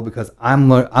different level because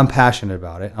I'm passionate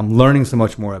about it. I'm learning so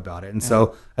much more about it. And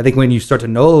so I think when you start to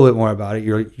know a little bit more about it,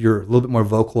 you're a little bit more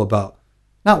vocal about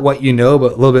not what you know,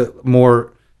 but a little bit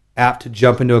more apt to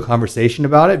jump into a conversation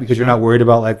about it because you're not worried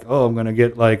about like, oh, I'm going to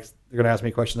get like, they're going to ask me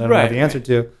a question that I don't know the answer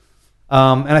to.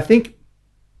 And I think,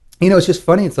 it's just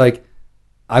funny. It's like,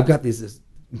 I've got this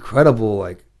incredible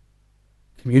like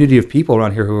community of people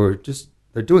around here who are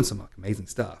they're doing some like, amazing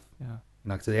stuff. Yeah.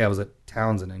 Like today I was at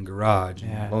Townsend and Garage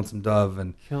and Lonesome Dove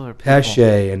and Killer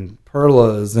Pesce and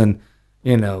Perlas and,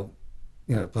 talking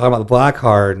about the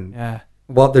Blackheart and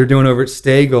what they're doing over at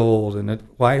Stay Gold and at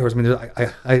Whitehorse. I mean,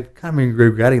 I kind of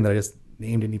regretting that I just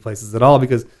named any places at all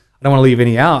because I don't want to leave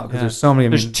any out because there's so many.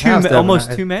 There's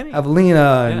almost too many.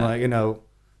 Avelina and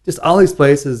just all these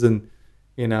places and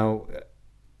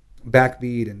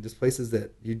Backbeat and just places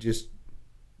that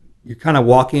you kind of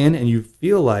walk in and you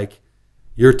feel like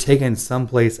you're taken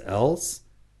someplace else.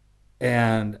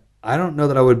 And I don't know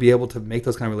that I would be able to make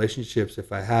those kind of relationships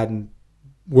if I hadn't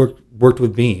worked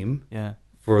with Beam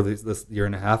for this year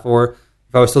and a half, or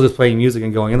if I was still just playing music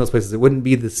and going in those places, it wouldn't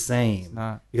be the same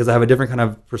because I have a different kind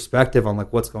of perspective on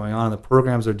like what's going on and the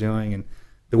programs they're doing and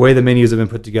the way the menus have been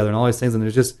put together and all these things. And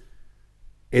there's just,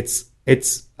 it's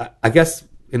I guess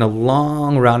in a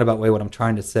long roundabout way, what I'm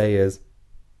trying to say is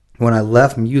when I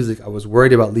left music, I was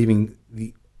worried about leaving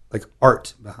the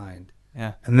art behind.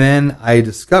 Yeah. And then I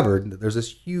discovered that there's this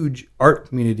huge art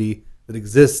community that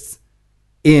exists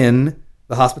in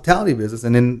the hospitality business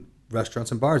and in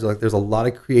restaurants and bars. Like there's a lot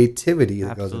of creativity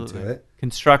that goes into it.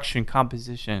 Construction,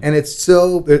 composition. And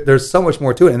there's so much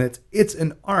more to it. And it's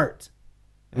an art.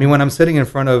 I mean, when I'm sitting in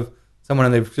front of someone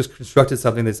and they've just constructed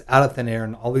something that's out of thin air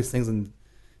and all these things and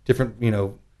different,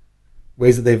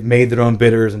 ways that they've made their own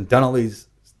bitters and done all these,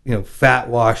 fat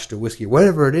wash to whiskey,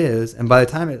 whatever it is. And by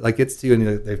the time it gets to you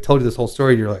and they've told you this whole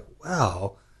story, you're like,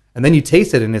 wow. And then you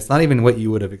taste it and it's not even what you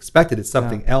would have expected. It's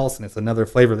something else and it's another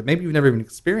flavor that maybe you've never even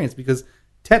experienced because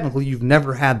technically you've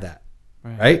never had that,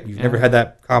 right? You've never had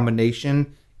that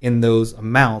combination in those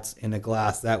amounts in a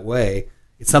glass that way.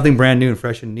 It's something brand new and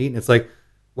fresh and neat. And it's like,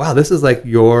 wow, this is like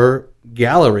your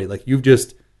gallery. Like you've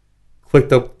just clicked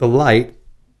the light.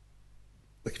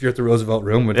 Like if you're at the Roosevelt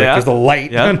Room, where there's a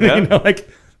light,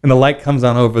 and the light comes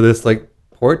on over this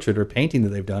portrait or painting that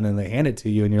they've done, and they hand it to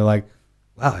you, and you're like,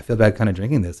 wow, I feel bad kind of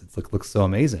drinking this. It looks so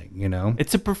amazing,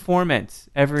 It's a performance.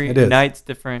 Every night's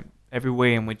different. Every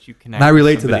way in which you connect. And I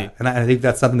relate to that, and I think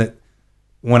that's something that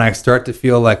when I start to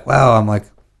feel like, wow, I'm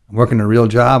working a real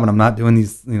job, and I'm not doing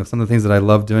these, some of the things that I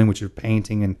love doing, which are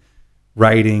painting and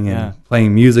writing and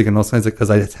playing music and those things,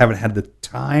 because I just haven't had the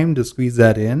time to squeeze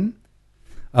that in.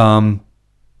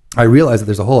 I realize that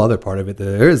there's a whole other part of it. That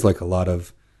there is a lot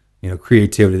of,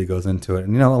 creativity that goes into it.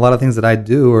 And, a lot of things that I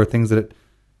do are things that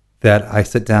I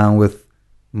sit down with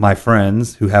my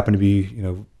friends who happen to be,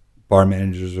 bar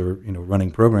managers or,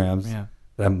 running programs that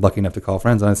I'm lucky enough to call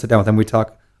friends. And I sit down with them. We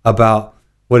talk about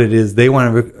what it is they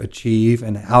want to achieve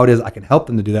and how it is I can help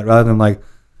them to do that rather than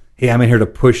hey, I'm in here to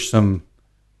push some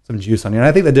juice on you. And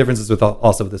I think the difference is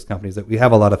also with this company is that we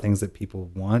have a lot of things that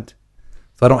people want.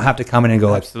 So I don't have to come in and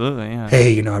go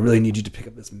hey, I really need you to pick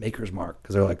up this Maker's Mark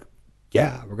because they're like,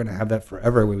 yeah, we're going to have that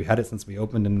forever. We had it since we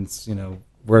opened, and it's,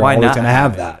 we're always going to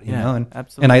have that, know.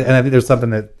 Absolutely. And I think there's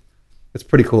something that's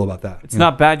pretty cool about that. It's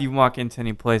not bad. You walk into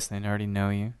any place, and they already know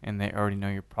you, and they already know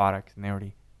your product, and they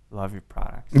already love your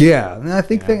product. Yeah, and I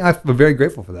think I'm very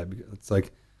grateful for that because it's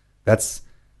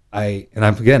I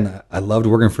loved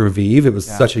working for Vive. It was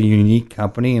such a unique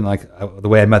company, and the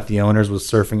way I met the owners was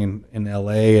surfing in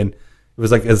LA, and it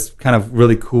was this kind of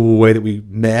really cool way that we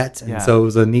met, and so it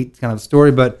was a neat kind of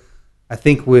story. But I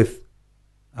think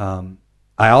I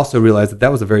also realized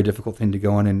that was a very difficult thing to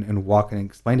go in and walk and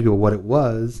explain to people what it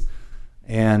was,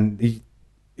 and it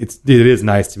is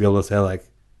nice to be able to say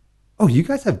oh, you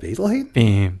guys have Basil Hayden?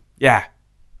 Beam, yeah.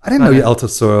 I didn't know you El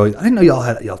Tesoro. I didn't know y'all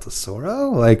had El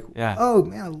Tesoro. Oh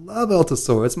man, I love El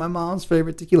Tesoro. It's my mom's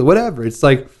favorite tequila. Whatever. It's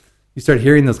you start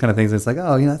hearing those kind of things. And it's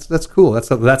oh, that's cool. That's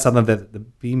something that the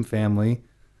Beam family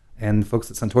and the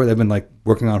folks at Suntory they've been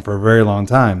working on for a very long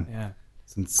time. Yeah,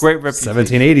 since great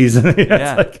reputation.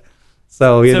 1780s.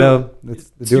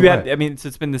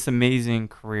 It's been this amazing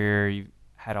career. You've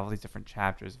had all these different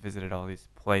chapters, visited all these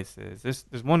places.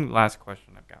 There's one last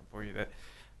question I've got for you that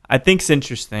I think's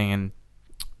interesting, and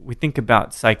we think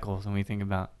about cycles and we think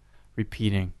about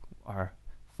repeating our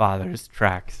father's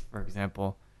tracks, for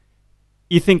example.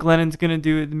 You think Lennon's going to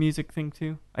do the music thing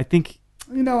too? I think.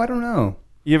 I don't know.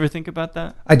 You ever think about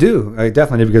that? I do. I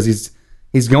definitely do because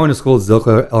he's going to school at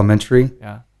Zilkha Elementary.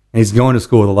 Yeah. And he's going to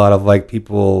school with a lot of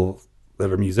people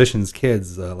that are musicians,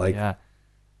 kids. My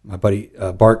buddy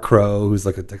Bart Crow, who's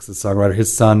a Texas songwriter.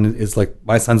 His son is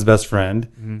my son's best friend.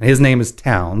 Mm-hmm. And his name is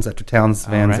Townes, after Townes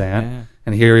Van Zandt. Yeah.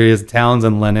 And here he is, Townes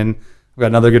and Lennon. We've got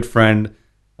another good friend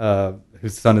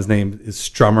whose son's name is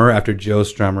Strummer, after Joe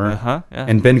Strummer. Uh-huh, yeah.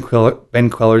 And Ben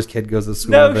Queller's kid goes to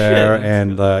school there. Shit.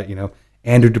 And,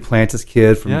 Andrew Duplantis'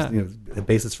 kid, from the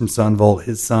bassist from Sunvolt,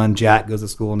 his son, Jack, goes to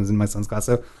school and is in my son's class.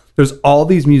 So there's all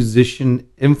these musician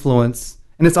influence,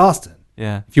 and it's Austin.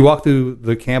 Yeah. If you walk through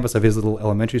the campus of his little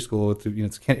elementary school,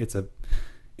 there's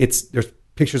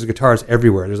pictures of guitars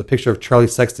everywhere. There's a picture of Charlie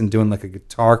Sexton doing a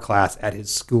guitar class at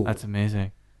his school. That's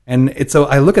amazing. And it's so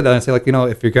I look at that and I say, like,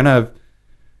 if you're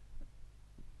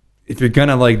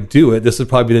gonna like do it, this would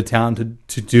probably be the town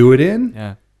to do it in.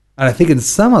 Yeah. And I think in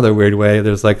some other weird way,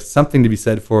 there's like something to be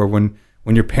said for when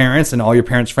your parents and all your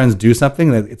parents' friends do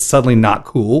something that it's suddenly not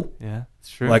cool. Yeah, it's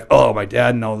true. Like, oh, my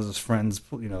dad and all his friends,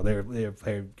 they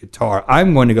play guitar.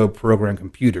 I'm going to go program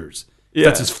computers. Yeah.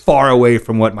 That's as far away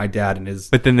from what my dad and his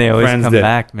But then they always friends come did.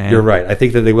 back, man. You're right. I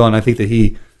think that they will, and I think that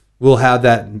he will have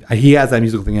that. He has that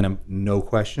musical thing in him, no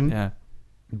question. Yeah.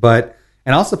 And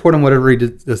I'll support him whatever he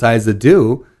decides to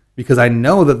do, because I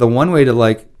know that the one way to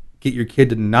like get your kid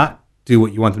to not do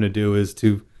what you want them to do is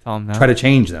to Tell them no. try to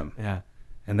change them. Yeah.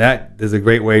 And that is a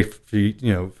great way for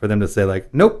you, for them to say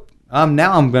like, nope,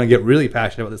 now I'm going to get really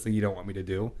passionate about this thing you don't want me to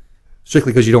do,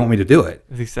 strictly because you don't want me to do it.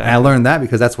 Exactly. And I learned that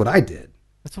because that's what I did.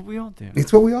 That's what we all do.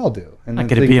 It's what we all do. And I I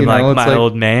could think, be you know, like it's my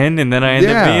old man, and then I end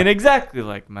up being exactly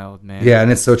like my old man. Yeah,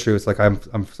 and it's so true. It's like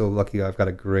I'm so lucky. I've got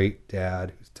a great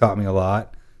dad who's taught me a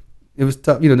lot. It was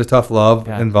tough, there's tough love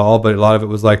involved, but a lot of it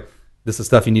was like, this is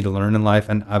stuff you need to learn in life.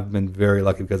 And I've been very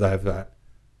lucky because I've got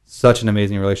such an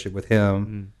amazing relationship with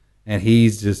him. And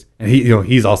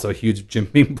he's also a huge Jim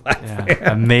Beam Black fan.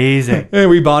 Amazing. And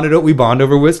we bond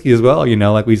over whiskey as well.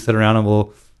 Like we sit around and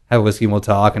we'll have whiskey and we'll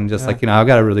talk, and just I've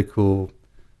got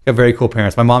very cool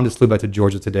parents. My mom just flew back to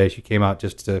Georgia today. She came out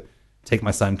just to take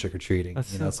my son trick or treating.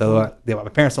 So my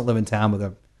parents don't live in town,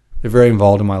 but they're very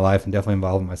involved in my life and definitely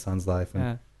involved in my son's life.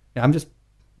 And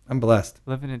I'm blessed.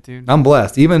 Living it, dude. I'm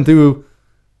blessed, even through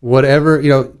whatever.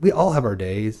 We all have our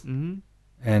days. Mm-hmm.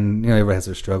 And everybody has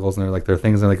their struggles, and there are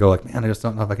things, and they go like, man, I just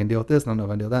don't know if I can deal with this. I don't know if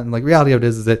I can deal with that. And like, reality of it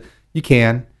is that you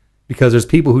can, because there's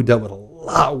people who dealt with a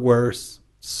lot worse,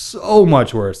 so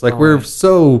much worse. Like we're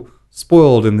so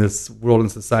spoiled in this world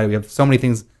and society. We have so many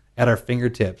things at our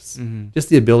fingertips. Mm-hmm. Just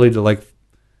the ability to like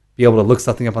be able to look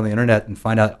something up on the internet and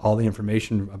find out all the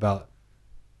information about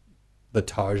the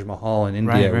Taj Mahal in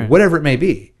India, or whatever it may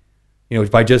be.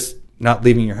 By just not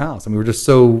leaving your house. I mean, we're just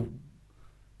so.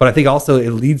 But I think also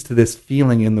it leads to this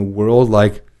feeling in the world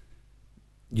like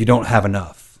you don't have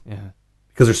enough. Yeah.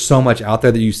 Because there's so much out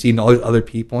there that you see in all these other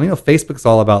people. Facebook's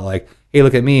all about like, hey,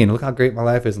 look at me and look how great my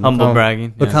life is. And humble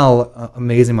bragging. Look how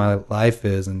amazing my life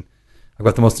is. And I've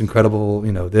got the most incredible,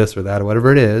 this or that or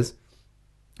whatever it is.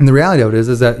 And the reality of it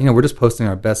is that, we're just posting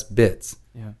our best bits.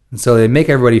 Yeah. And so they make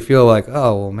everybody feel like,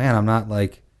 oh, well, man, I'm not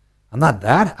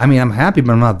that. I mean, I'm happy,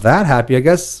 but I'm not that happy. I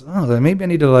guess, maybe I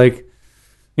need to like,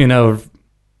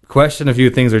 question a few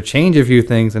things or change a few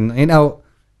things. And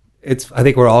I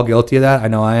think we're all guilty of that. I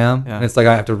know I am. Yeah. And it's like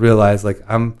I have to realize like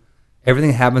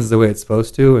everything happens the way it's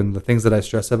supposed to, and the things that I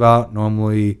stress about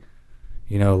normally,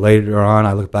 later on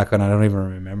I look back on, I don't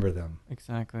even remember them.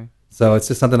 Exactly. So it's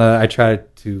just something I try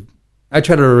to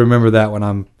remember that when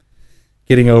I'm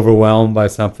getting overwhelmed by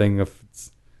something. If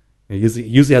it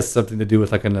usually has something to do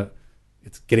with like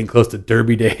it's getting close to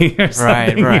Derby Day or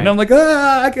something. Right. I'm like,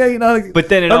 okay, but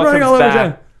then it all comes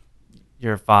back.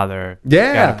 Your father.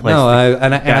 Yeah,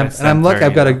 I'm lucky.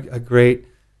 I've got a great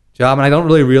job, and I don't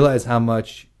really realize how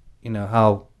much,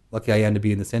 how lucky I am to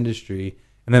be in this industry.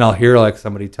 And then I'll hear like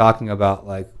somebody talking about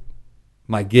like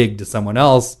my gig to someone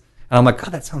else, and I'm like,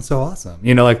 God, that sounds so awesome.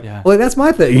 Well, that's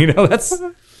my thing.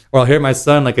 Or I'll hear my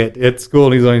son like at school,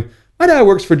 and he's going, my dad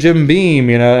works for Jim Beam.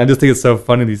 I just think it's so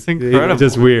funny. It's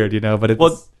just weird, But at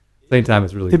the same time,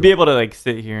 it's really to cool. be able to like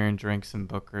sit here and drink some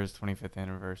Booker's 25th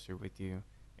anniversary with you,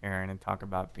 Aaron, and talk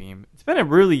about Beam. It's been a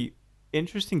really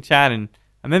interesting chat, and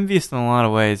I'm envious in a lot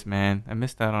of ways, man. I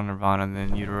missed out on Nirvana and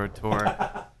then Utero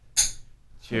Tour.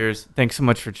 Cheers. Thanks so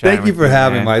much for chatting. Thank you for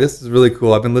having me, Mike. This is really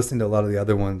cool. I've been listening to a lot of the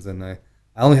other ones, and I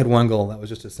only had one goal, and that was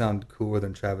just to sound cooler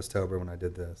than Travis Tober when I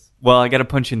did this. Well, I got to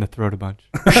punch you in the throat a bunch.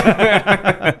 All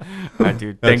right,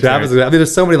 dude. Thanks, Travis. I mean,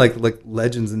 there's so many like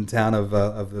legends in town of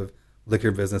the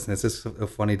liquor business, and it's just so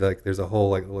funny to like. There's a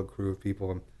whole like little crew of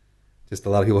people, and just a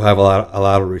lot of people have a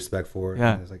lot of respect for it.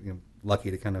 Yeah. And it's like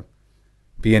lucky to kind of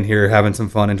be in here having some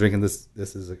fun and drinking this.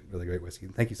 This is a really great whiskey.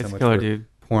 Thank you so much for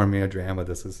pouring me a dram of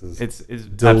this. This is it's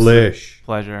delish.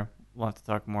 Pleasure. We'll have to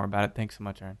talk more about it. Thanks so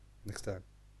much, Aaron. Next time.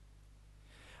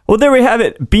 Well, there we have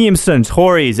it. Beam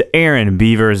Suntory's Aaron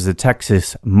Beavers, the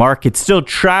Texas market, still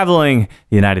traveling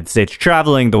the United States,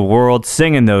 traveling the world,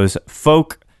 singing those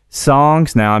folk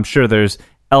songs. Now, I'm sure there's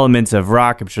elements of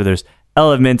rock. I'm sure there's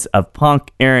elements of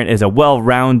punk. Aaron is a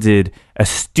well-rounded,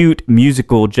 astute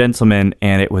musical gentleman,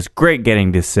 and it was great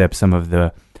getting to sip some of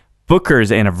the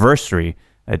Booker's Anniversary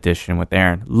edition with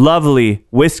Aaron. Lovely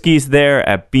whiskeys there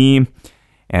at Beam.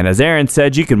 And as Aaron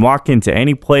said, you can walk into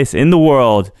any place in the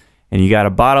world and you got a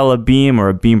bottle of Beam or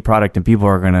a Beam product, and people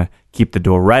are going to keep the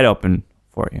door right open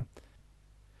for you.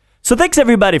 So thanks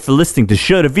everybody for listening to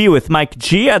Show to V with Mike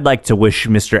G. I'd like to wish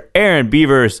Mr. Aaron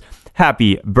Beavers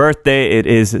happy birthday. It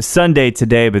is Sunday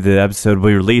today, but the episode will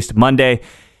be released Monday.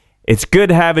 It's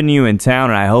good having you in town,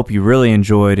 and I hope you really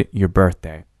enjoyed your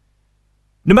birthday.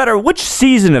 No matter which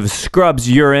season of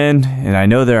Scrubs you're in, and I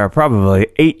know there are probably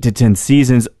 8 to 10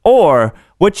 seasons, or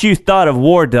what you thought of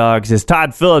War Dogs as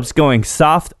Todd Phillips going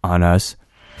soft on us,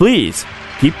 please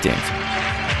keep dancing.